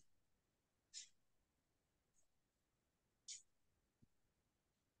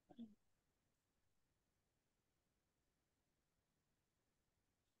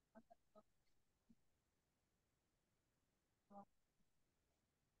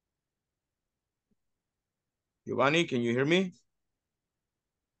 Giovanni, can you hear me?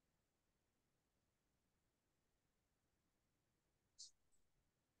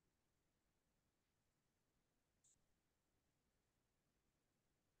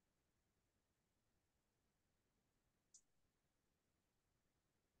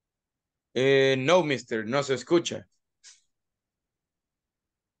 No, mister, no se escucha.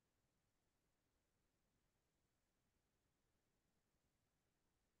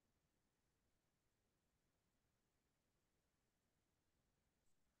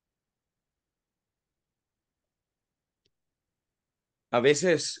 A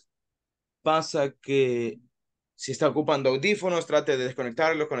veces pasa que si está ocupando audífonos, trate de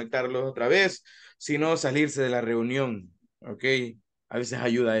desconectarlos, conectarlos otra vez, si no, salirse de la reunión, ¿ok? A veces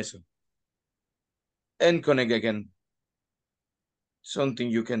ayuda eso. And connect again. Something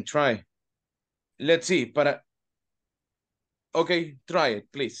you can try. Let's see, Okay, try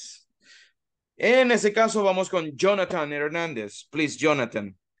it, please. En ese caso, vamos con Jonathan Hernandez. Please,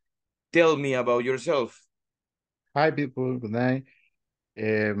 Jonathan, tell me about yourself. Hi, people. Good night.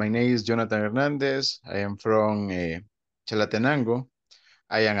 My name is Jonathan Hernandez. I am from Chalatenango.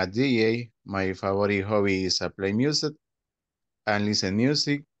 I am a DJ. My favorite hobby is play music and listen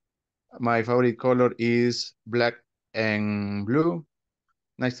music. My favorite color is black and blue.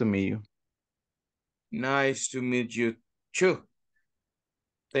 Nice to meet you. Nice to meet you too.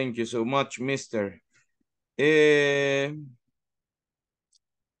 Thank you so much, mister. That's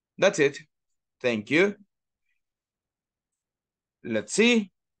it. Thank you. Let's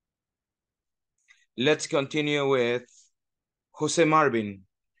see. Let's continue with Jose Marvin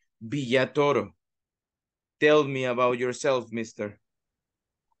Villatoro. Tell me about yourself, mister.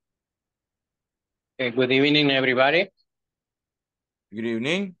 Good evening, everybody. Good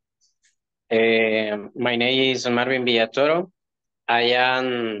evening. My name is Marvin Villatoro. I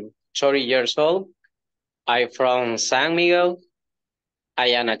am 30 years old. I'm from San Miguel. I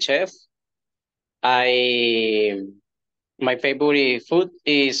am a chef. My favorite food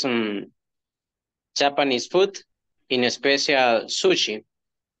is Japanese food, in special sushi.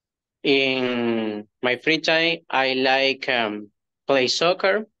 In my free time, I like play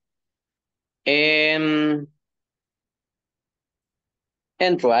soccer and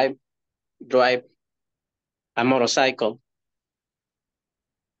drive a motorcycle.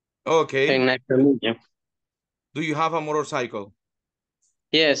 Okay. And nice to meet you. Do you have a motorcycle?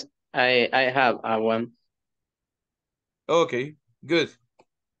 Yes, I have one. Okay, good.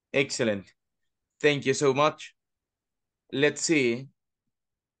 Excellent. Thank you so much. Let's see.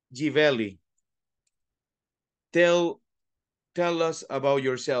 Givelli. Tell us about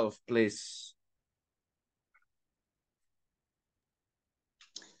yourself, please.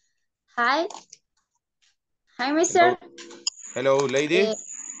 Hi. Hi, mister. Hello, lady.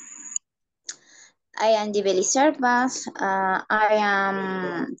 I am Givelli Servas. I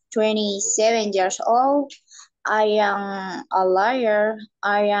am 27 years old. I am a lawyer.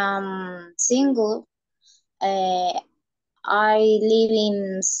 I am single. I live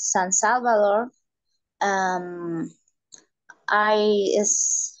in San Salvador. I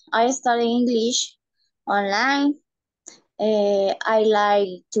study English online. I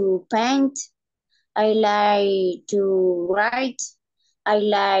like to paint. I like to write. I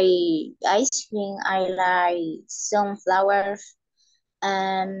like ice cream. I like sunflowers.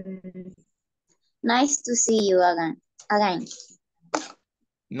 Nice to see you again.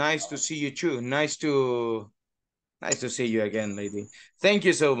 Nice to see you too. Nice to see you again, lady. Thank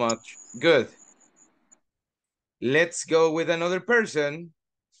you so much. Good. Let's go with another person.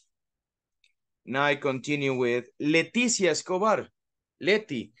 Now I continue with Leticia Escobar.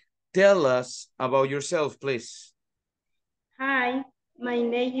 Leti, tell us about yourself, please. Hi, my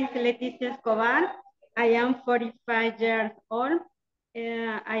name is Leticia Escobar. I am 45 years old.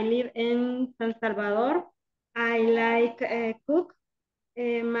 I live in San Salvador. I like cook.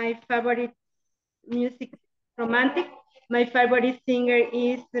 My favorite music romantic. My favorite singer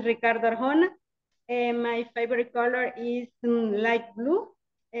is Ricardo Arjona. My favorite color is light blue.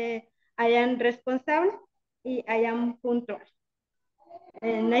 I am responsable. I am puntual.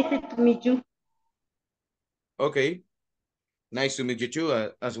 Nice to meet you. Okay. Nice to meet you too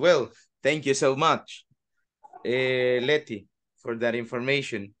as well. Thank you so much, Leti, for that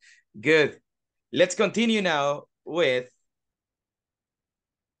information. Good. Let's continue now with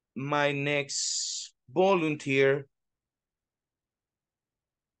my next volunteer.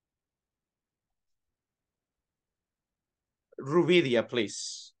 Rubidia,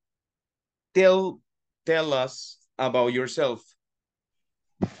 please. Tell us about yourself.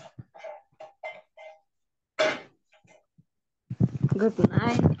 Good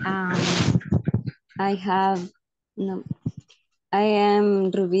night. I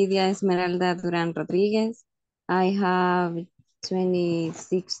am Rubidia Esmeralda Duran Rodriguez. I have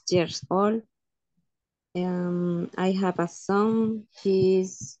 26 years old. I have a son.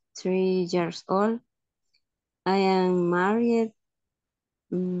 He's 3 years old. I am married.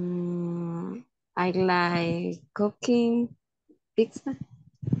 I like cooking pizza.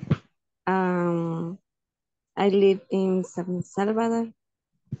 I live in San Salvador.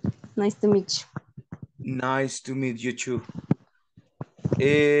 Nice to meet you. Nice to meet you too.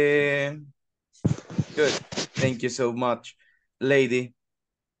 Good. Thank you so much, lady.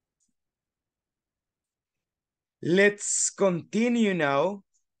 Let's continue now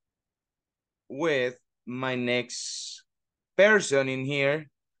with my next person in here.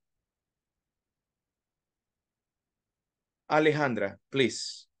 Alejandra,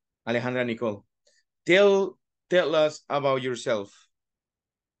 please. Alejandra Nicole. Tell us about yourself.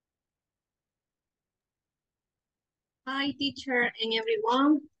 Hi, teacher and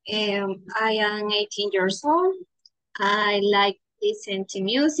everyone. I am 18 years old. I like listen to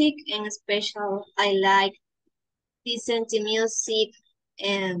music, and special I like listen to music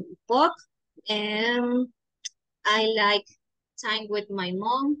and book, and I like time with my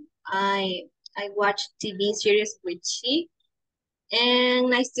mom. I watch TV series with she, and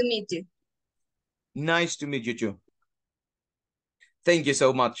nice to meet you. Nice to meet you too. Thank you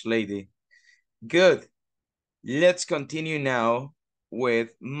so much, lady. Good. Let's continue now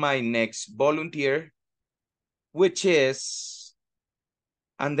with my next volunteer, which is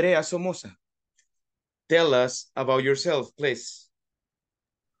Andrea Somoza. Tell us about yourself, please.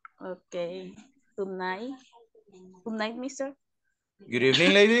 Okay. Good night. Good night, mister. Good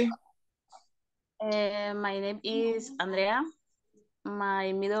evening, lady. My name is Andrea.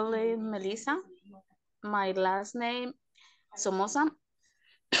 My middle name Melissa. My last name Somoza.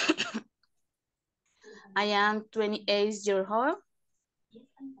 I am 28 years old.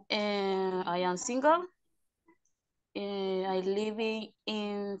 And I am single. I live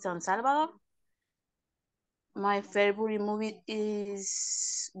in San Salvador. My favorite movie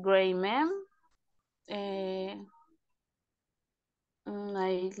is Gray Man.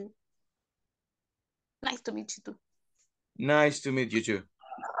 Nice to meet you too. Nice to meet you too.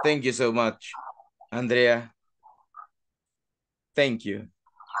 Thank you so much, Andrea. Thank you.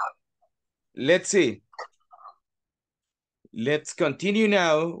 Let's see. Let's continue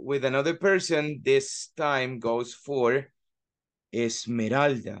now with another person. This time goes for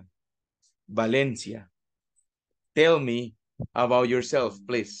Esmeralda Valencia. Tell me about yourself,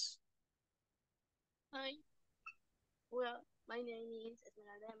 please. Hi. Well, my name is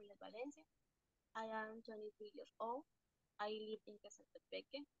Esmeralda Valencia. I am 23 years old. I live in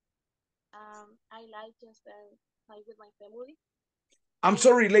Casatepeque. I like to spend time with my family. I'm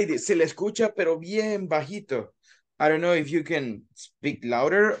sorry, lady. Se le escucha, pero bien bajito. I don't know if you can speak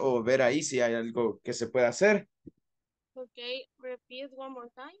louder o ver ahí si hay algo que se pueda hacer. Okay, repeat one more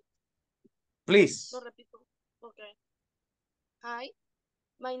time. Please. Lo repito. Okay. Hi,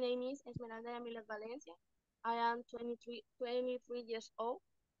 my name is Esmeralda Valencia. I am 23 years old.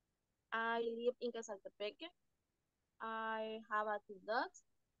 I live in Casatepeque. I have two dogs.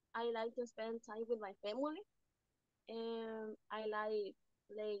 I like to spend time with my family. And I like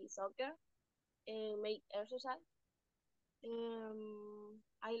play soccer and make exercise.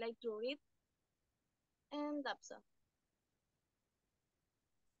 I like to read, and that's all.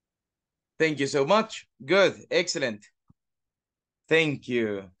 Thank you so much. Good. Excellent. Thank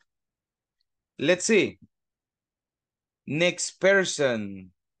you. Let's see. Next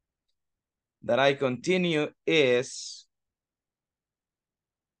person that I continue is...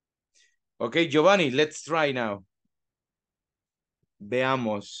 Okay, Giovanni, let's try now.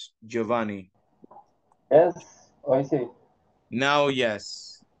 Veamos, Giovanni. Yes, hoy sí. Now,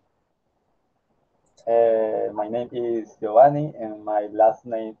 yes. My name is Giovanni and my last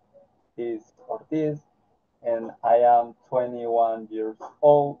name is Ortiz, and I am 21 years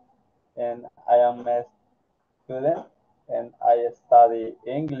old, and I am a student, and I study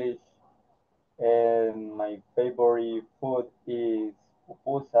English, and my favorite food is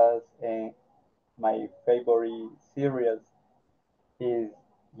pupusas, and my favorite series is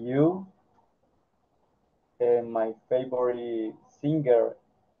You, and my favorite singer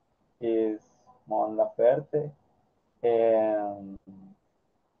is Mon Laferte, and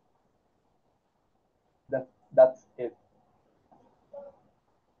that's it.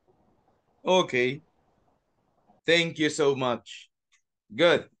 Okay. Thank you so much.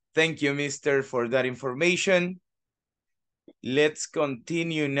 Good. Thank you, mister, for that information. Let's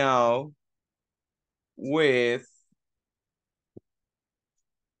continue now with...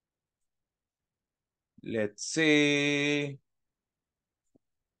 Let's see.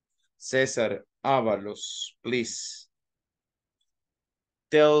 Cesar Avalos, please.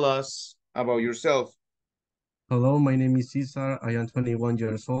 Tell us about yourself. Hello, my name is Cesar. I am 21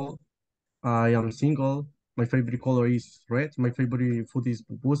 years old. I am single. My favorite color is red. My favorite food is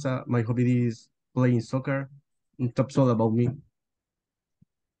pupusa. My hobby is playing soccer. And that's all about me.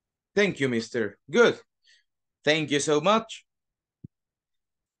 Thank you, mister. Good. Thank you so much.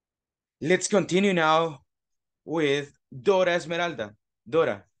 Let's continue now with Dora Esmeralda.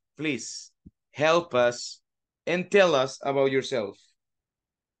 Dora, please help us and tell us about yourself.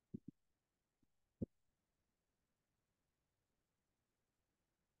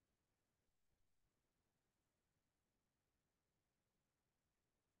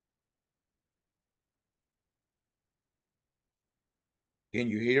 Can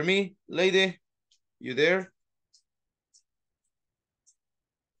you hear me, lady? You there?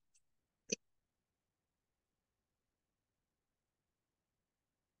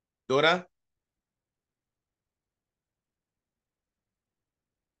 Dora?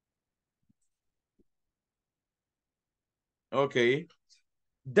 Okay.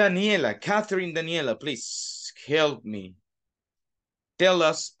 Daniela, Catherine Daniela, please help me. Tell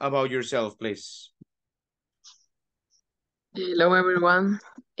us about yourself, please. Hello, everyone.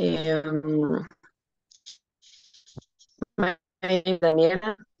 My name is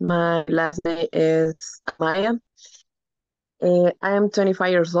Daniela. My last name is Amaya. I am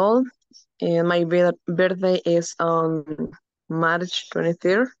 25 years old, and my birthday is on March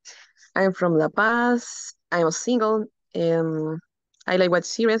 23rd. I'm from La Paz. I'm single, and I like watch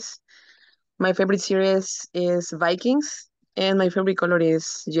series. My favorite series is Vikings, and my favorite color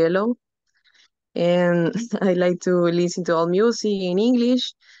is yellow. And I like to listen to all music in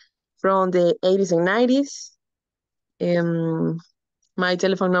English from the 80s and 90s. My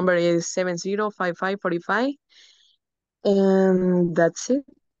telephone number is 705545, and that's it.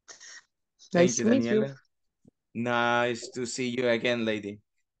 Thank Nice you, to meet you. Daniela. Nice to see you again, lady.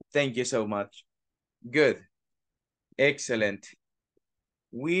 Thank you so much. Good. Excellent.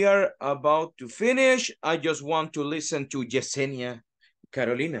 We are about to finish. I just want to listen to Yesenia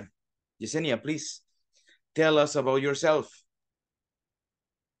Carolina. Yesenia, please tell us about yourself.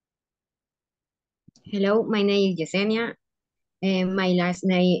 Hello, my name is Yesenia, and my last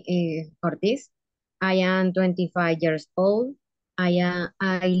name is Ortiz. I am 25 years old. I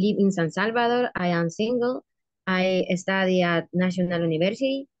live in San Salvador. I am single. I study at National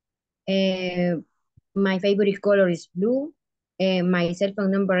University. My favorite color is blue. My cell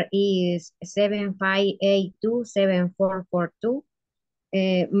phone number is 75827442.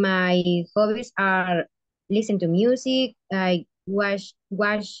 My hobbies are listen to music. I watch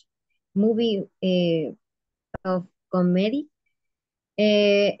movie of comedy.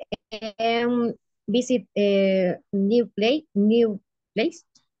 Uh, and visit a new place,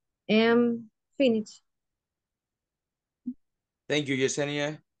 and finish. Thank you,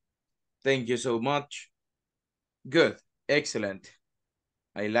 Yesenia. Thank you so much. Good. Excellent.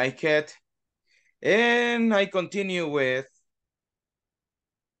 I like it. And I continue with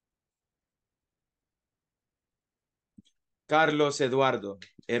Carlos Eduardo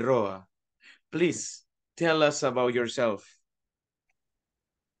Erroa. Please tell us about yourself.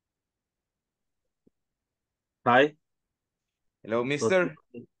 Hi. Hello, mister.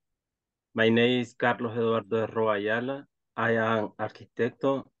 My name is Carlos Eduardo Roa Ayala. I am architect.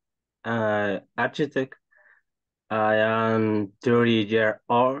 I am 30 years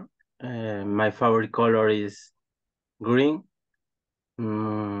old. My favorite color is green.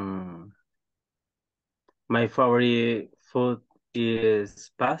 My favorite food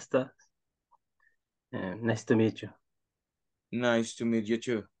is pasta. Nice to meet you. Nice to meet you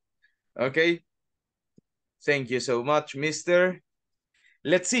too. Okay. Thank you so much, mister.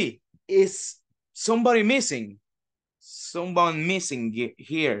 Let's see. Is somebody missing? Someone missing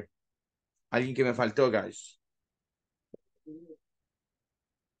here. Alguien que me faltó, guys.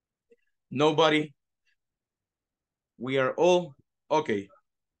 Nobody. We are all okay.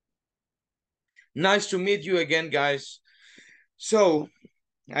 Nice to meet you again, guys. So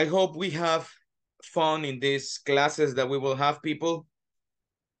I hope we have fun in these classes that we will have, people.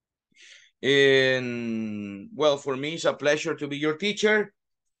 And well, for me, it's a pleasure to be your teacher.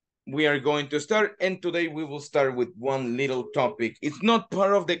 We are going to start, and today we will start with one little topic. It's not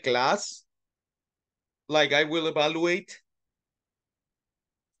part of the class, like I will evaluate,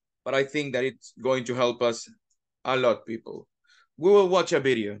 but I think that it's going to help us a lot, people. We will watch a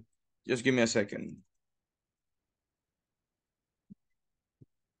video. Just give me a second.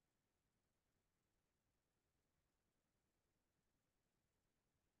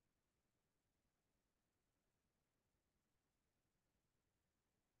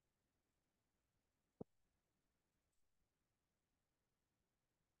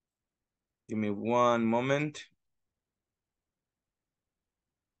 Give me one moment.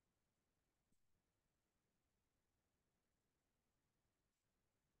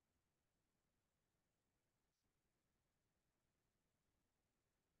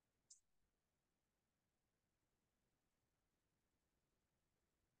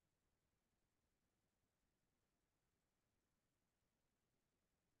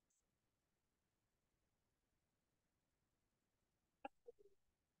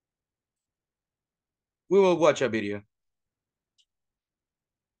 We will watch a video.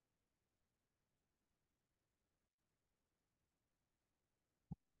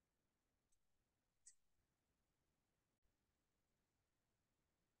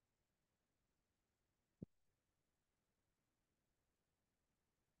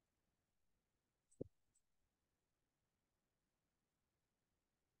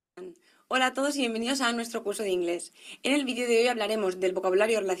 Hola a todos y bienvenidos a nuestro curso de inglés. En el vídeo de hoy hablaremos del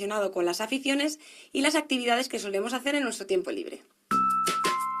vocabulario relacionado con las aficiones y las actividades que solemos hacer en nuestro tiempo libre.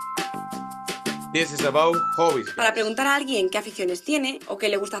 This is about hobbies, guys. Para preguntar a alguien qué aficiones tiene o qué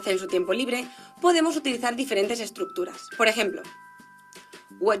le gusta hacer en su tiempo libre, podemos utilizar diferentes estructuras. Por ejemplo,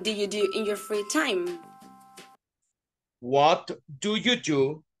 what do you do in your free time? What do you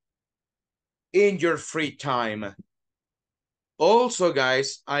do in your free time? Also,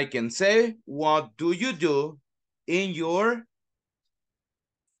 guys, I can say, what do you do in your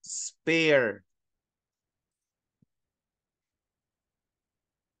spare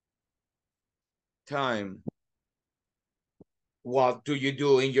time? What do you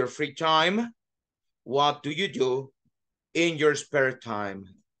do in your free time? What do you do in your spare time?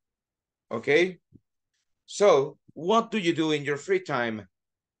 Okay? So, what do you do in your free time?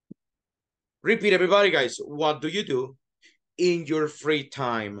 Repeat, everybody, guys. What do you do in your free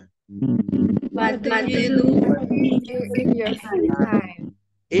time? What do you do in your free time?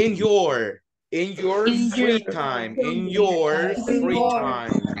 In your free time. In your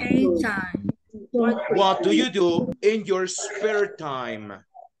free time. What do you do in your spare time?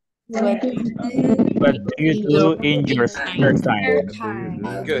 What do you What do you do in your spare time?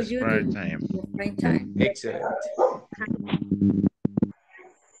 Good. Spare time. Excellent.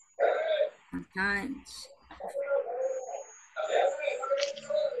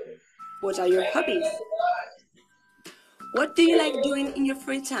 What are your hobbies? What do you like doing in your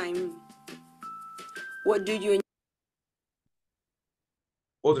free time? What do you enjoy?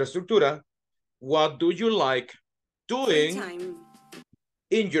 Otra estructura. What do you like doing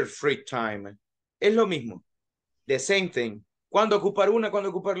in your free time? Es lo mismo. The same thing. ¿Cuándo ocupar una?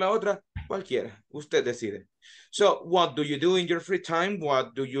 ¿Cuándo ocupar la otra? Cualquiera. Usted decide. So, what do you do in your free time?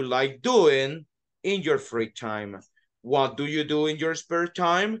 What do you like doing in your free time? What do you do in your spare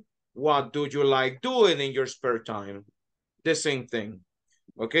time? What do you like doing in your spare time? The same thing.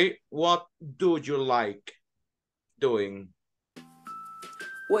 Okay? What do you like doing?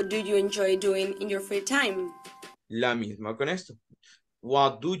 What do you enjoy doing in your free time? La misma con esto.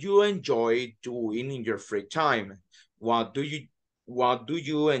 What do you enjoy doing in your free time? What do you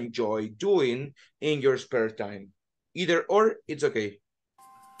enjoy doing in your spare time? Either or, it's okay.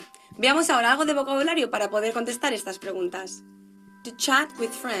 Veamos ahora algo de vocabulario para poder contestar estas preguntas. To chat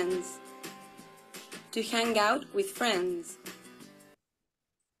with friends. To hang out with friends.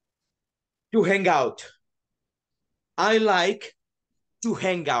 To hang out. I like to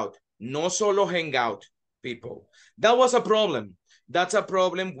hang out. No solo hang out, people. That was a problem. That's a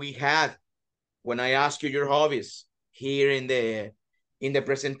problem we had when I asked you your hobbies here in the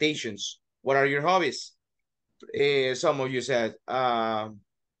presentations. What are your hobbies? Some of you said, go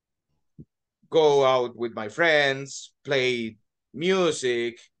out with my friends, play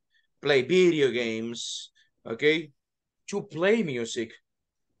music, play video games, okay? To play music,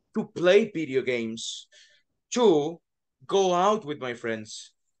 to play video games, to go out with my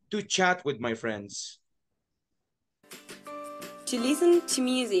friends, to chat with my friends. To listen to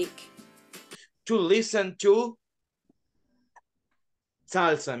music. To listen to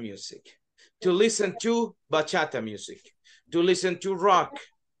salsa music. To listen to bachata music. To listen to rock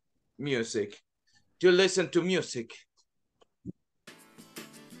music. To listen to music.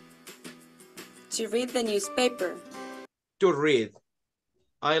 To read the newspaper. To read.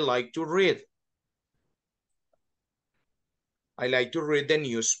 I like to read. I like to read the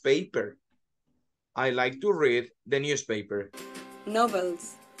newspaper. I like to read the newspaper.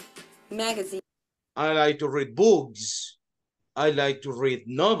 Novels. Magazines. I like to read books. I like to read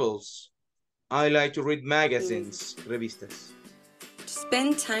novels. I like to read magazines, revistas. To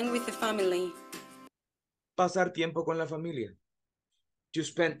spend time with the family. Pasar tiempo con la familia. To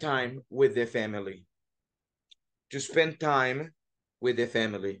spend time with the family. To spend time with the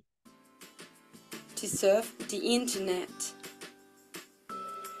family. To surf the internet.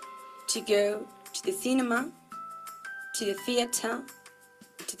 To go to the cinema, to the theater,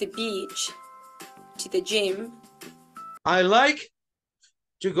 to the beach, to the gym. I like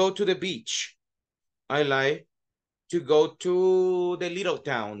to go to the beach. I like to go to the little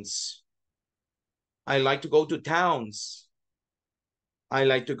towns. I like to go to towns. I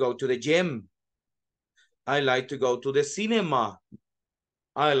like to go to the gym. I like to go to the cinema.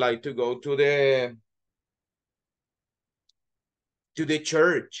 I like to go to the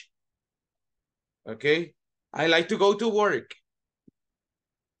church. Okay? I like to go to work.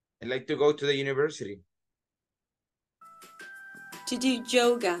 I like to go to the university. To do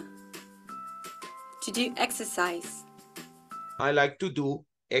yoga. To do exercise. I like to do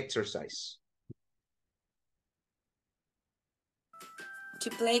exercise. to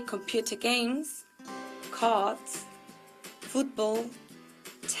play computer games, cards, football,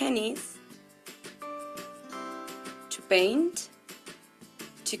 tennis, to paint,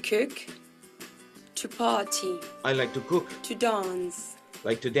 to cook, to party. I like to cook. To dance.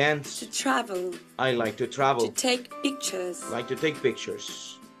 Like to dance. To travel. I like to travel. To take pictures. Like to take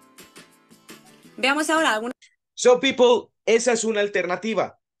pictures. Veamos ahora algunas. So people, esa es una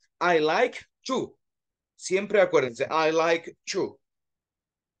alternativa. I like to. Siempre acuérdense, I like to.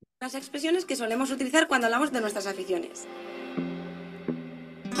 Las expresiones que solemos utilizar cuando hablamos de nuestras aficiones.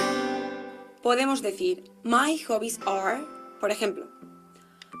 Podemos decir, my hobbies are, por ejemplo,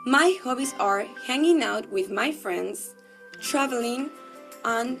 my hobbies are hanging out with my friends, traveling,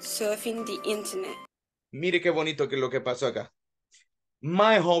 and surfing the internet. Mire qué bonito que es lo que pasó acá.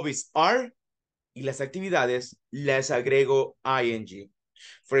 My hobbies are, y las actividades les agrego ing.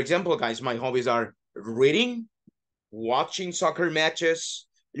 For example, guys, my hobbies are reading, watching soccer matches,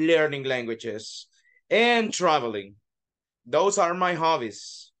 learning languages, and traveling. Those are my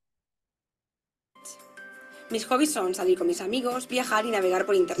hobbies. Mis hobbies son salir con mis amigos, viajar y navegar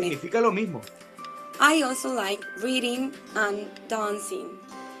por internet. Significa lo mismo. I also like reading and dancing.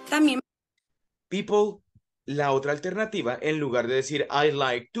 También. People, la otra alternativa, en lugar de decir I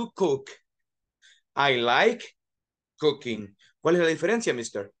like to cook, I like cooking. ¿Cuál es la diferencia,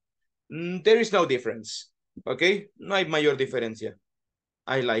 mister? There is no difference. ¿Ok? No hay mayor diferencia.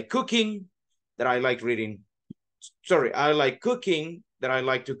 I like cooking, that I like reading. Sorry, I like cooking, that I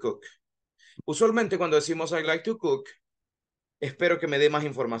like to cook. Usualmente cuando decimos I like to cook, espero que me dé más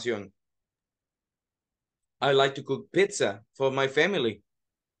información. I like to cook pizza for my family.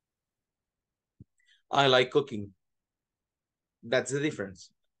 I like cooking. That's the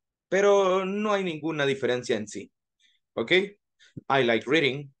difference. Pero no hay ninguna diferencia en sí. ¿Ok? I like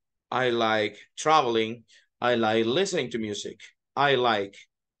reading. I like traveling. I like listening to music. I like.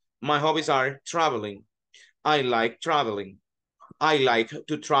 My hobbies are traveling. I like traveling. I like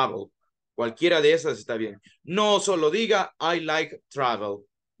to travel. Cualquiera de esas está bien. No solo diga I like travel.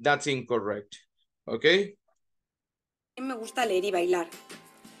 That's incorrect. ¿Ok? Me gusta leer y bailar.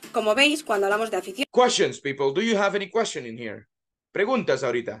 Como veis, cuando hablamos de afición... Questions, people. Do you have any question in here? Preguntas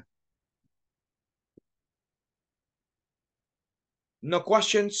ahorita. No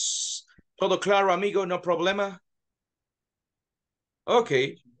questions. Todo claro, amigo. No problema. Ok.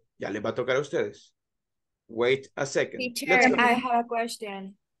 Ya les va a tocar a ustedes. Wait a second. Teacher, Let's go. I have a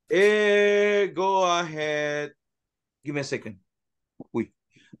question. Go ahead. Give me a second. Uy.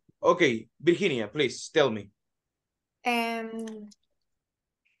 Okay, Virginia, please tell me. En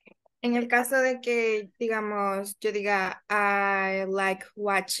el caso de que, digamos, yo diga, I like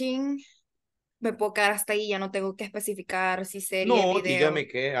watching, me puedo quedar hasta ahí, ya no tengo que especificar si serie, No, video. dígame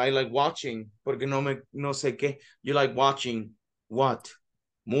que I like watching, porque no sé qué. You like watching what?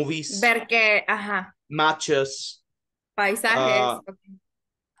 Movies? Ver que, ajá. Matches? Paisajes. Okay.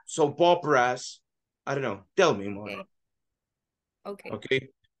 Soap operas? I don't know. Tell me more. Okay.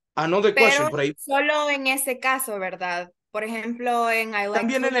 Okay. Another Pero question por ahí. solo en ese caso, ¿verdad? Por ejemplo, en I like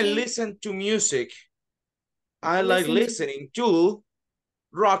También cooking. en el listen to music. I like listening to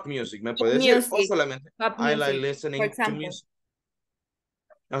rock music. ¿Me puede decir? O solamente pop I like music, listening for to example. music.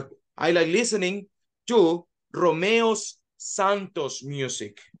 Okay. I like listening to Romeo's Santos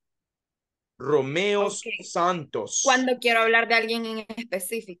music. Romeo's Santos. Cuando quiero hablar de alguien en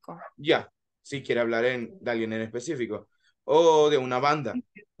específico. Ya, si quiere hablar de alguien en específico. O de una banda.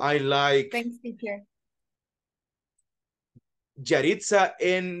 I like Thanks, teacher. Yaritza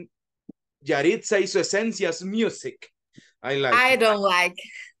y su Esencias music. I don't like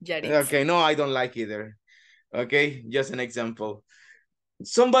Yaritza. Okay, no, I don't like either. Okay, just an example.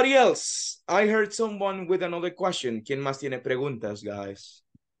 Somebody else. I heard someone with another question. ¿Quién más tiene preguntas, guys?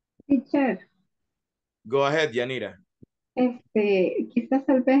 Teacher, Go ahead, Yanira. quizás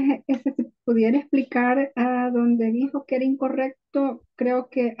tal vez ese se pudiera explicar a donde dijo que era incorrecto. Creo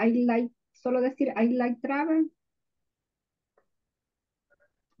que I like, solo decir I like travel.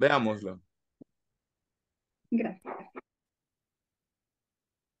 Veámoslo. Gracias.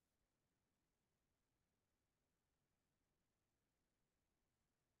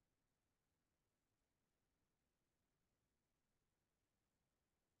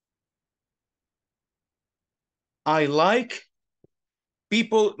 I like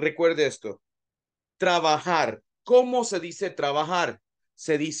people, recuerde esto. Trabajar. ¿Cómo se dice trabajar?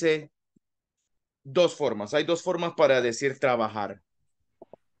 Se dice dos formas. Hay dos formas para decir trabajar.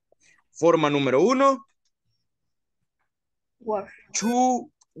 Forma número 1. Work.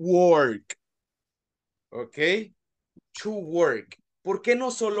 To work. ¿Ok? To work. ¿Por qué no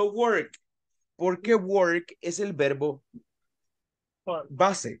solo work? Porque work es el verbo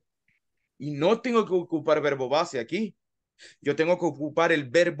base. Y no tengo que ocupar verbo base aquí. Yo tengo que ocupar el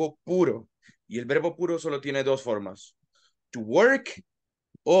verbo puro. Y el verbo puro solo tiene dos formas. To work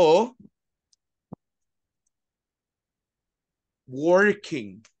o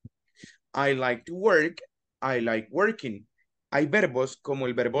working. I like to work. I like working. Hay verbos como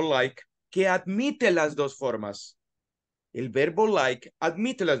el verbo like que admite las dos formas. El verbo like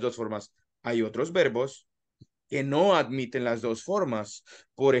admite las dos formas. Hay otros verbos que no admiten las dos formas.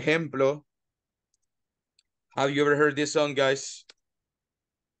 Por ejemplo, have you ever heard this song, guys?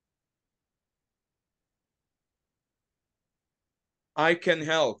 I can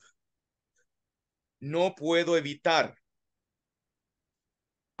help. No puedo evitar.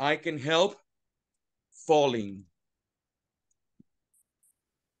 I can help falling.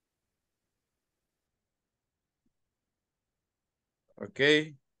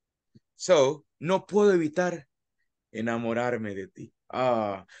 Okay. So, no puedo evitar enamorarme de ti.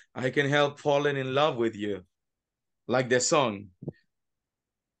 I can help falling in love with you. Like the song.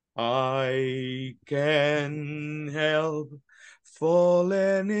 I can help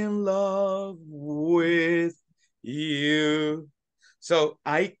falling in love with you. So,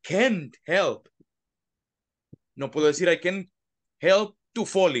 I can't help. No puedo decir I can help to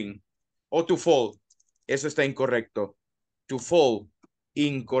falling o to fall. Eso está incorrecto. To fall,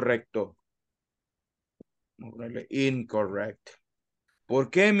 incorrecto. Incorrect. ¿Por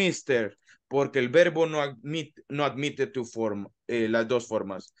qué, mister? Porque el verbo no admite tu forma, las dos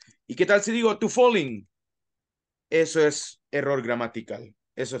formas. ¿Y qué tal si digo to falling? Eso es error gramatical.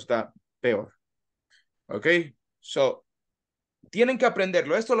 Eso está peor. ¿Ok? So, tienen que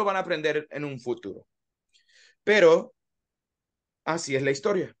aprenderlo. Esto lo van a aprender en un futuro. Pero, así es la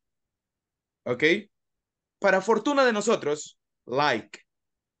historia. ¿Ok? Para fortuna de nosotros, like,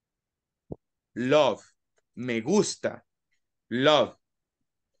 love, me gusta, love,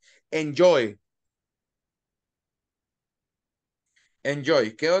 enjoy,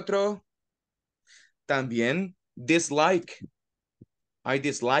 enjoy. ¿Qué otro? También dislike, I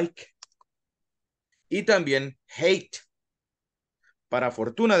dislike. Y también hate. Para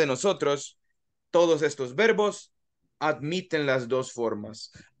fortuna de nosotros, todos estos verbos admiten las dos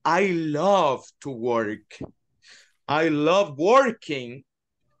formas. I love to work. I love working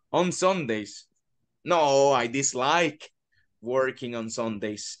on Sundays. No, I dislike working on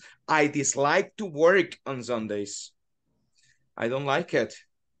Sundays. I dislike to work on Sundays. I don't like it.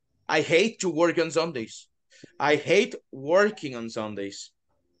 I hate to work on Sundays. I hate working on Sundays.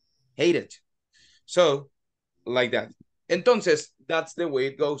 Hate it. So, like that. Entonces, that's the way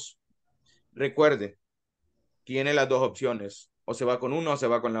it goes. Recuerde, tiene las dos opciones. O se va con una o se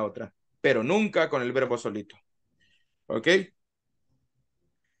va con la otra. Pero nunca con el verbo solito. ¿Ok?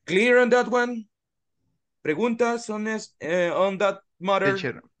 Clear on that one? ¿Preguntas on that matter?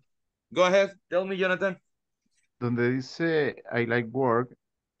 Teacher, Go ahead. Tell me, Jonathan. donde dice I like work,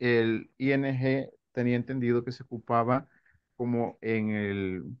 el ing tenía entendido que se ocupaba como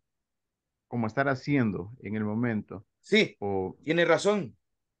como estar haciendo en el momento. Sí, O, tiene razón.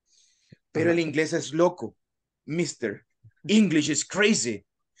 Pero ajá. el inglés es loco. Mister, English is crazy.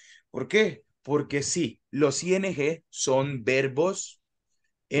 ¿Por qué? Porque sí, los ing son verbos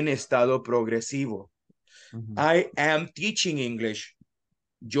en estado progresivo. I am teaching English.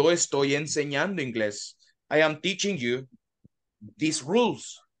 Yo estoy enseñando inglés. I am teaching you these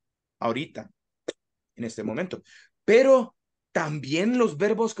rules. Ahorita, en este momento. Pero también los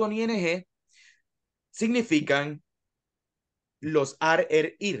verbos con ing significan los ar,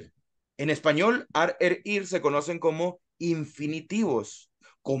 er, ir. En español, ar, er, ir se conocen como infinitivos.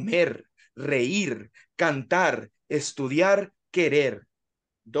 Comer, reír, cantar, estudiar, querer.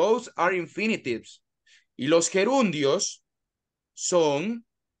 Those are infinitives. Y los gerundios son,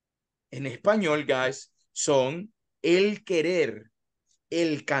 en español, guys, son el querer,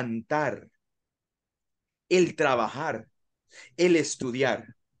 el cantar, el trabajar, el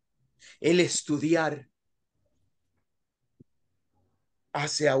estudiar. El estudiar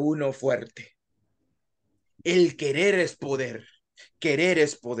hace a uno fuerte. El querer es poder. Querer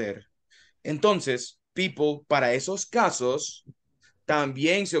es poder. Entonces, people, para esos casos,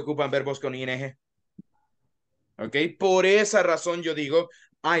 también se ocupan verbos con ing. ¿Ok? Por esa razón yo digo,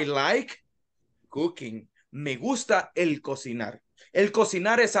 I like cooking. Me gusta el cocinar. El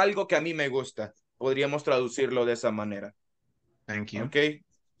cocinar es algo que a mí me gusta. Podríamos traducirlo de esa manera. Thank you. ¿Ok?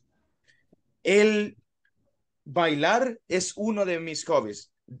 El bailar es uno de mis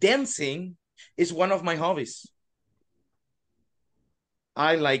hobbies. Dancing is one of my hobbies.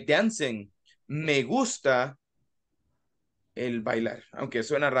 I like dancing. Me gusta el bailar, aunque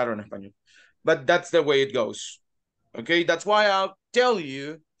suena raro en español. But that's the way it goes. Okay, that's why tell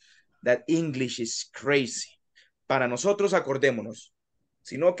you that English is crazy. Para nosotros, acordémonos.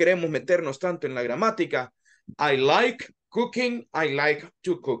 Si no queremos meternos tanto en la gramática, I like cooking, I like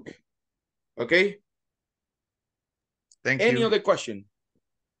to cook. Okay? Thank Any you. other question?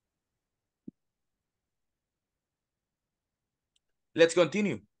 Let's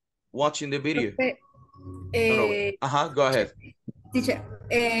continue watching the video. Go ahead. Teacher,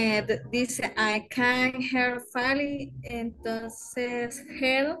 dice, I can help Fali, entonces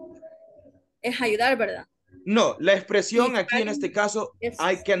help es ayudar, ¿verdad? No, la expresión Y aquí en este caso,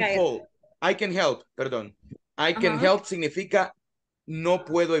 I can help, perdón. I can help significa no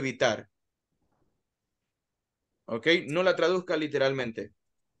puedo evitar. ¿Ok? No la traduzca literalmente.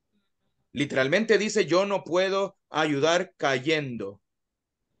 Literalmente dice yo no puedo ayudar cayendo.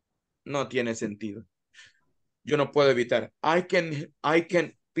 No tiene sentido. Yo no puedo evitar. I can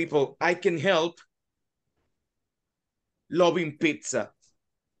help loving pizza.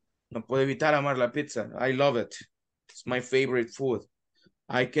 No puedo evitar amar la pizza. I love it. It's my favorite food.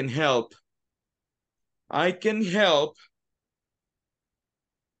 I can help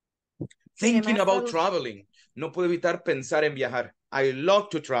thinking about traveling. No puedo evitar pensar en viajar. I love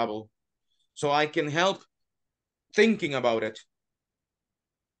to travel. So I can help thinking about it.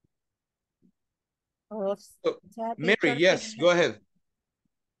 Mary, yes, go ahead.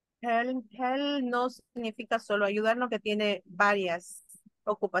 Help no significa solo ayudar, no, que tiene varias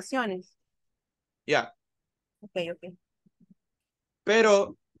ocupaciones. Yeah. Ok.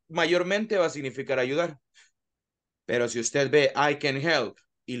 Pero mayormente va a significar ayudar. Pero si usted ve I can help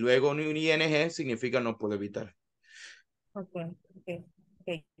y luego un ing significa no puedo evitar. Okay.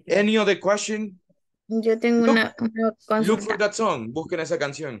 Any other question? Yo tengo una consulta. Look for that song. Busquen esa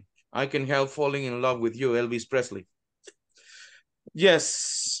canción. I can help falling in love with you, Elvis Presley.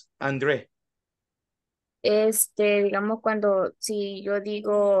 Yes, André. Digamos si yo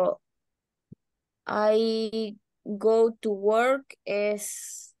digo I go to work,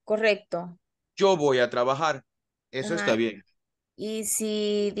 es correcto. Yo voy a trabajar. Eso está bien. Y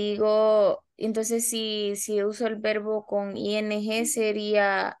si digo, entonces si uso el verbo con ing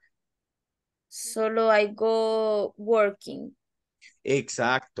sería solo I go working.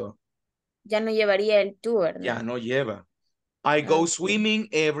 Exacto. Ya no llevaría el to, ¿verdad? Ya no lleva. I go swimming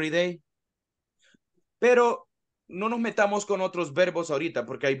every day. Pero no nos metamos con otros verbos ahorita,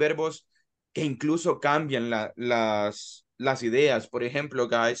 porque hay verbos que incluso cambian las ideas. Por ejemplo,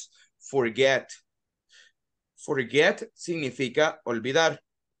 guys, forget. Forget significa olvidar.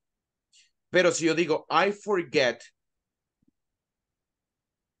 Pero si yo digo, I forget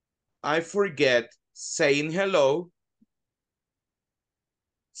saying hello,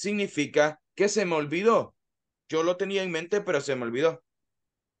 significa que se me olvidó. Yo lo tenía en mente, pero se me olvidó.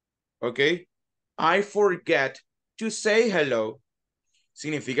 ¿Ok? I forget to say hello.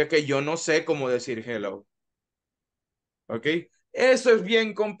 Significa que yo no sé cómo decir hello. ¿Ok? Eso es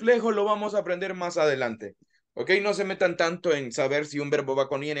bien complejo, lo vamos a aprender más adelante. ¿Ok? No se metan tanto en saber si un verbo va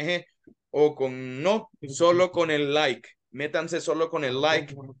con ing o con no, solo con el like. Métanse solo con el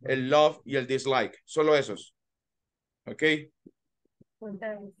like, el love y el dislike. Solo esos. ¿Ok?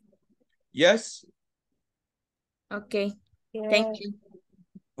 Yes? Ok. Thank you.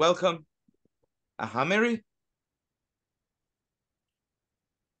 Welcome. Ajá, Mary?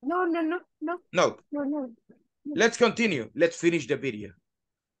 No. No. Let's continue. Let's finish the video.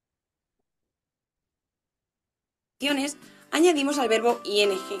 Añadimos al verbo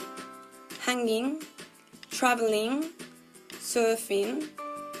ing. Hanging, traveling, surfing,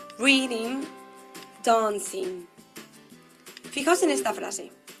 reading, dancing. Fijaos en esta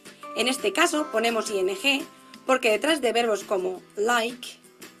frase. En este caso ponemos ing porque detrás de verbos como like,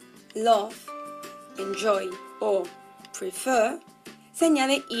 love, enjoy o prefer se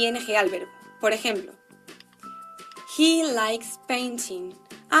añade ing al verbo. Por ejemplo, he likes painting.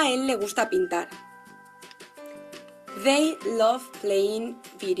 A él le gusta pintar. They love playing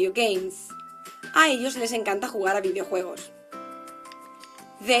video games. A ellos les encanta jugar a videojuegos.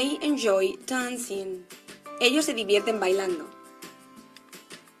 They enjoy dancing. Ellos se divierten bailando.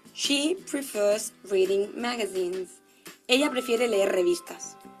 She prefers reading magazines. Ella prefiere leer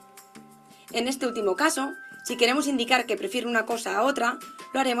revistas. En este último caso, si queremos indicar que prefiere una cosa a otra,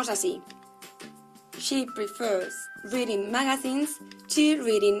 lo haremos así. She prefers reading magazines to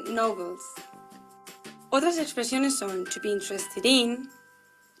reading novels. Otras expresiones son to be interested in,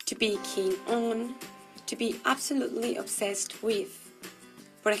 to be keen on, to be absolutely obsessed with.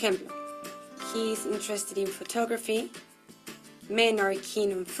 Por ejemplo, he is interested in photography, men are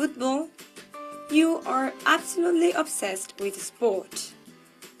keen on football, you are absolutely obsessed with sport.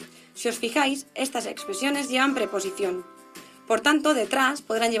 Si os fijáis, estas expresiones llevan preposición. Por tanto, detrás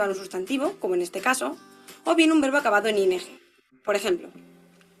podrán llevar un sustantivo, como en este caso, o bien un verbo acabado en ing. Por ejemplo,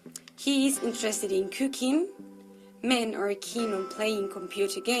 he is interested in cooking, men are keen on playing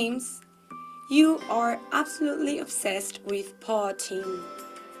computer games, you are absolutely obsessed with potting.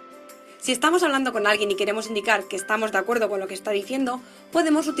 Si estamos hablando con alguien y queremos indicar que estamos de acuerdo con lo que está diciendo,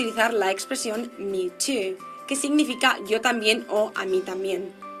 podemos utilizar la expresión me too, que significa yo también o a mí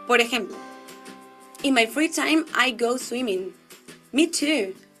también. Por ejemplo, in my free time I go swimming. Me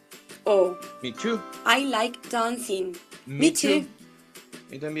too. O Me too. I like dancing. Me too.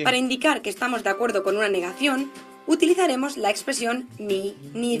 Yo también. Para indicar que estamos de acuerdo con una negación, utilizaremos la expresión me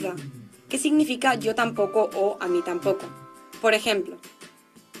neither, que significa yo tampoco o a mí tampoco. Por ejemplo,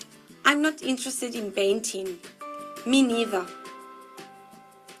 I'm not interested in painting. Me neither.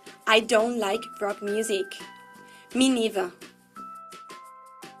 I don't like rock music. Me neither.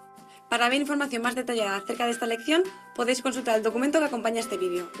 Para ver información más detallada acerca de esta lección, podéis consultar el documento que acompaña este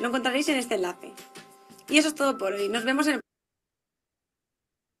vídeo. Lo encontraréis en este enlace. Y eso es todo por hoy. Nos vemos en el...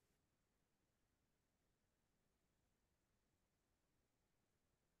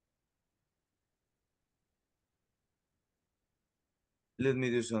 Let me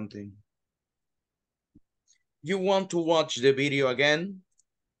do something. You want to watch the video again?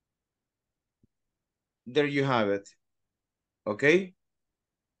 There you have it. Okay?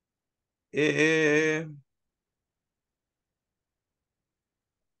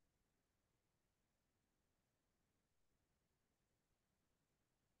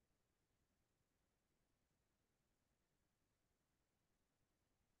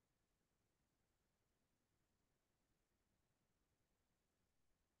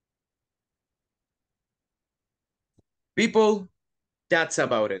 People, that's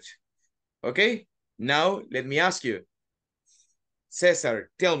about it. Okay? Now, let me ask you. Cesar,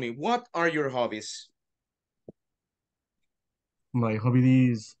 tell me, what are your hobbies? My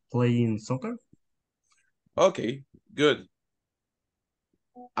hobby is playing soccer. Okay, good.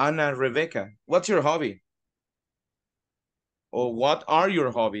 Ana Rebecca, what's your hobby? Or what are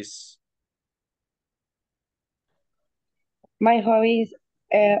your hobbies? My hobbies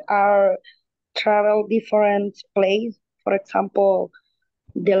are travel different places. For example,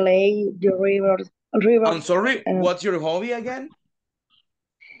 the lake, the rivers. I'm sorry, what's your hobby again?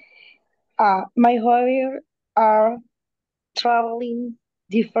 My hobbies are traveling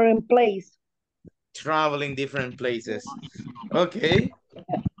different places. Traveling different places. Okay.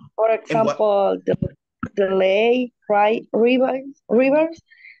 For example, the lake, right, rivers,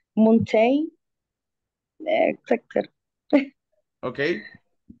 mountain, etc. Okay.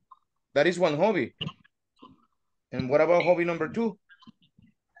 That is one hobby. And what about hobby number 2?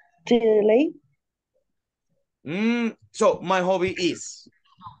 The lake. So my hobby is,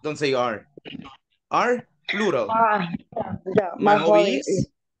 don't say are. Are plural. Yeah, my hobby is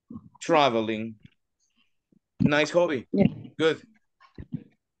traveling. Nice hobby. Yeah. Good.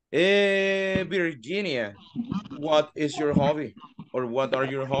 Virginia, what is your hobby? Or what are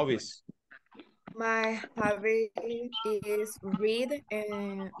your hobbies? My hobby is read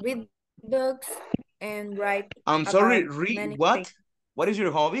books and write. I'm sorry, about read many what? things. What is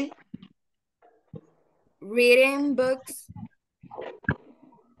your hobby? Reading books.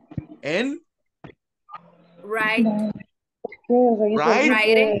 And? Write.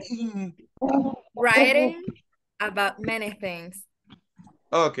 Right? Writing about many things.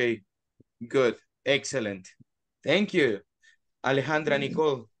 Okay, good, excellent. Thank you. Alejandra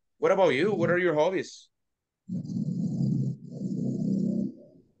Nicole, what about you? What are your hobbies?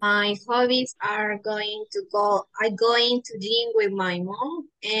 My hobbies are going to gym with my mom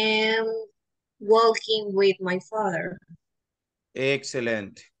and walking with my father.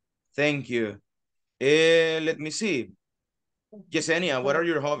 Excellent. Thank you. Let me see. Yesenia, what are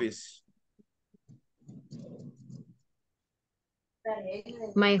your hobbies?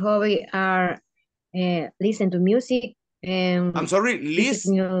 My hobby are listen to music and I'm sorry,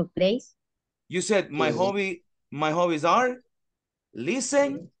 visit new place. You said my hobbies are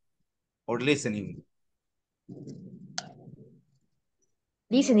listen or listening?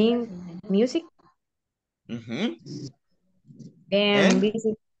 Listening music. And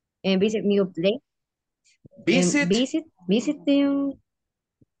visit new place. Visiting.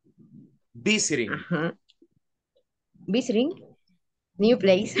 Visiting new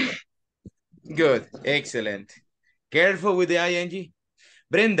place. Good, excellent. Careful with the ing.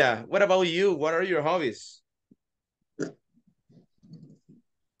 Brenda, what about you? What are your hobbies?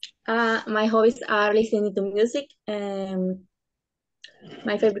 My hobbies are listening to music.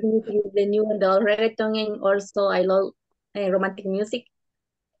 My favorite music is the new adult reggaeton, and also I love romantic music.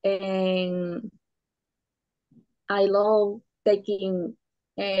 And I love taking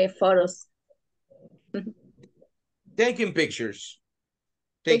photos. Taking pictures.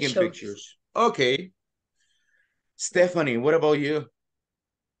 Taking pictures. Okay. Stephanie, what about you?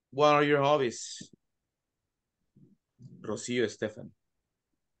 What are your hobbies? Rocío, Stefan.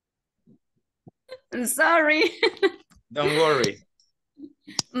 I'm sorry. Don't worry.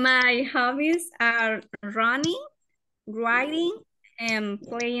 My hobbies are running, writing, and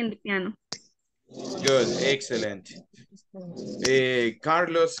playing the piano. Good, excellent.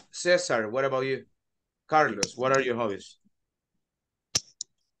 Carlos, Cesar, what about you? Carlos, what are your hobbies?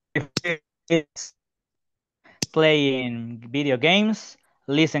 It's playing video games,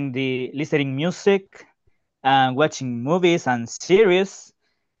 listening music, and watching movies and series,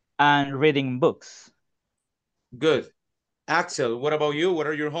 and reading books. Good. Axel, what about you? What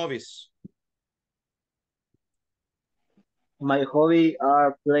are your hobbies? My hobby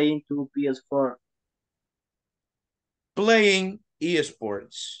are playing to PS4. Playing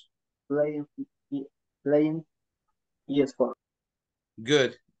esports. Playing PS4.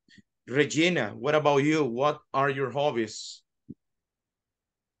 Good. Regina, what about you? What are your hobbies?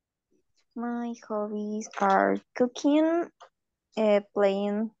 My hobbies are cooking,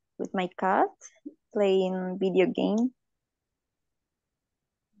 playing with my cat, playing video game.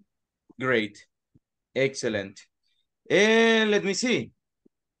 Great. Excellent. And let me see.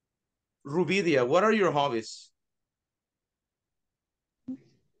 Rubidia, what are your hobbies?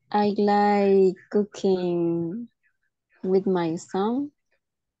 I like cooking with my son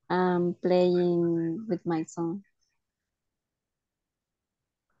and playing with my son.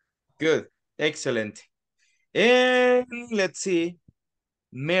 Good. Excellent. And let's see.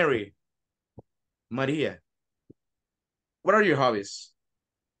 Mary. Maria. What are your hobbies?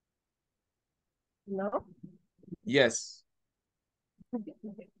 No. Yes.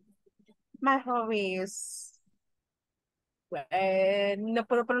 My hobbies. No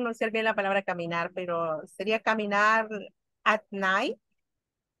puedo pronunciar bien la palabra caminar, pero sería caminar at night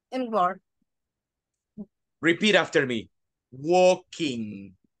and work. Repeat after me.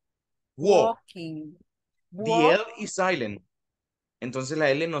 Walking. Walk. Walking. The L is silent. Entonces la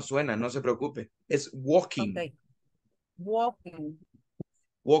L no suena, no se preocupe. Es walking. Okay. Walking.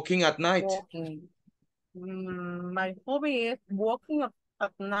 Walking at night. Walking. My hobby is walking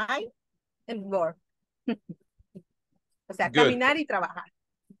at night and work. O sea, Good. caminar y trabajar.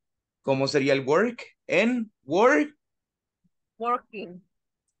 ¿Cómo sería el work? En work. Working.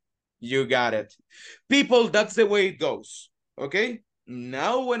 You got it. People, that's the way it goes. Okay?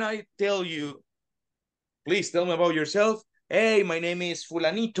 Now when I tell you, please tell me about yourself. Hey, my name is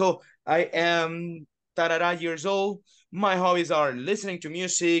Fulanito. I am tarara years old. My hobbies are listening to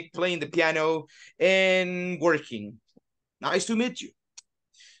music, playing the piano, and working. Nice to meet you.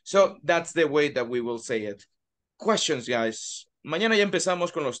 So that's the way that we will say it. Questions, guys. Mañana ya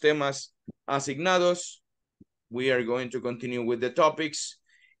empezamos con los temas asignados. We are going to continue with the topics.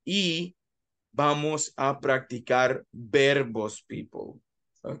 Y vamos a practicar verbos, people.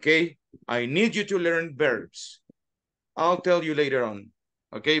 Okay? I need you to learn verbs. I'll tell you later on.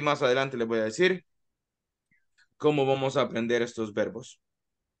 Okay? Más adelante les voy a decir cómo vamos a aprender estos verbos.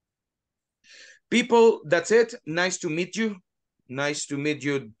 People, that's it. Nice to meet you. Nice to meet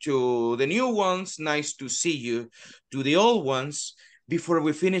you to the new ones. Nice to see you to the old ones. Before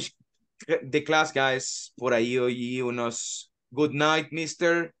we finish the class, guys, por ahí oí unos good night,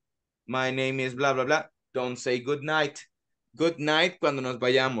 mister. My name is blah, blah, blah. Don't say good night. Good night cuando nos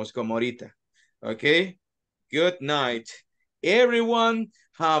vayamos, como ahorita. Okay? Good night. Everyone,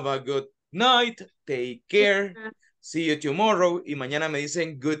 have a good night. Take care. See you tomorrow. Y mañana me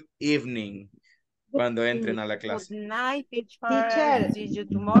dicen good evening cuando entren a la Good clase. night, teacher. Teacher. See you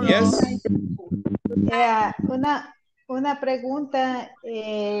tomorrow. Yes. Una pregunta.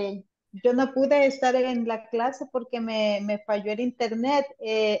 Yo no pude estar en la clase porque me falló el internet.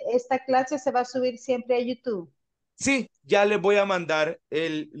 ¿Esta clase se va a subir siempre a YouTube? Sí, ya les voy a mandar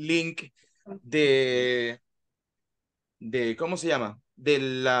el link de ¿cómo se llama?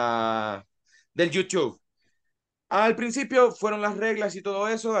 Del YouTube. Al principio fueron las reglas y todo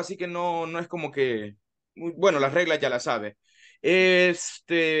eso, así que no es como que, bueno, las reglas ya las sabe.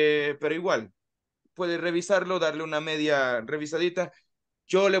 Pero igual, puede revisarlo, darle una media revisadita.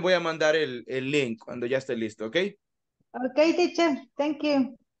 Yo le voy a mandar el link cuando ya esté listo, ¿ok? Ok, teacher. Thank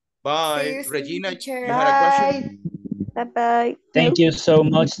you. Bye. See you, Regina, teacher. you had a question? Bye-bye. Thank you so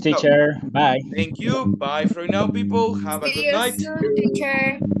much, teacher. Bye. Thank you. Bye for now, people. Have a See good you night. soon,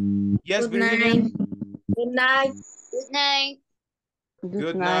 teacher. Yes, Good Virginia? night. Good night. Good night.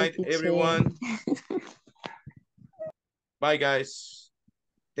 Good night, everyone. Bye, guys.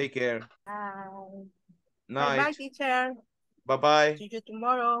 Take care. Bye. Night. Bye-bye, teacher. Bye-bye. See you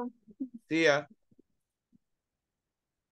tomorrow. See ya.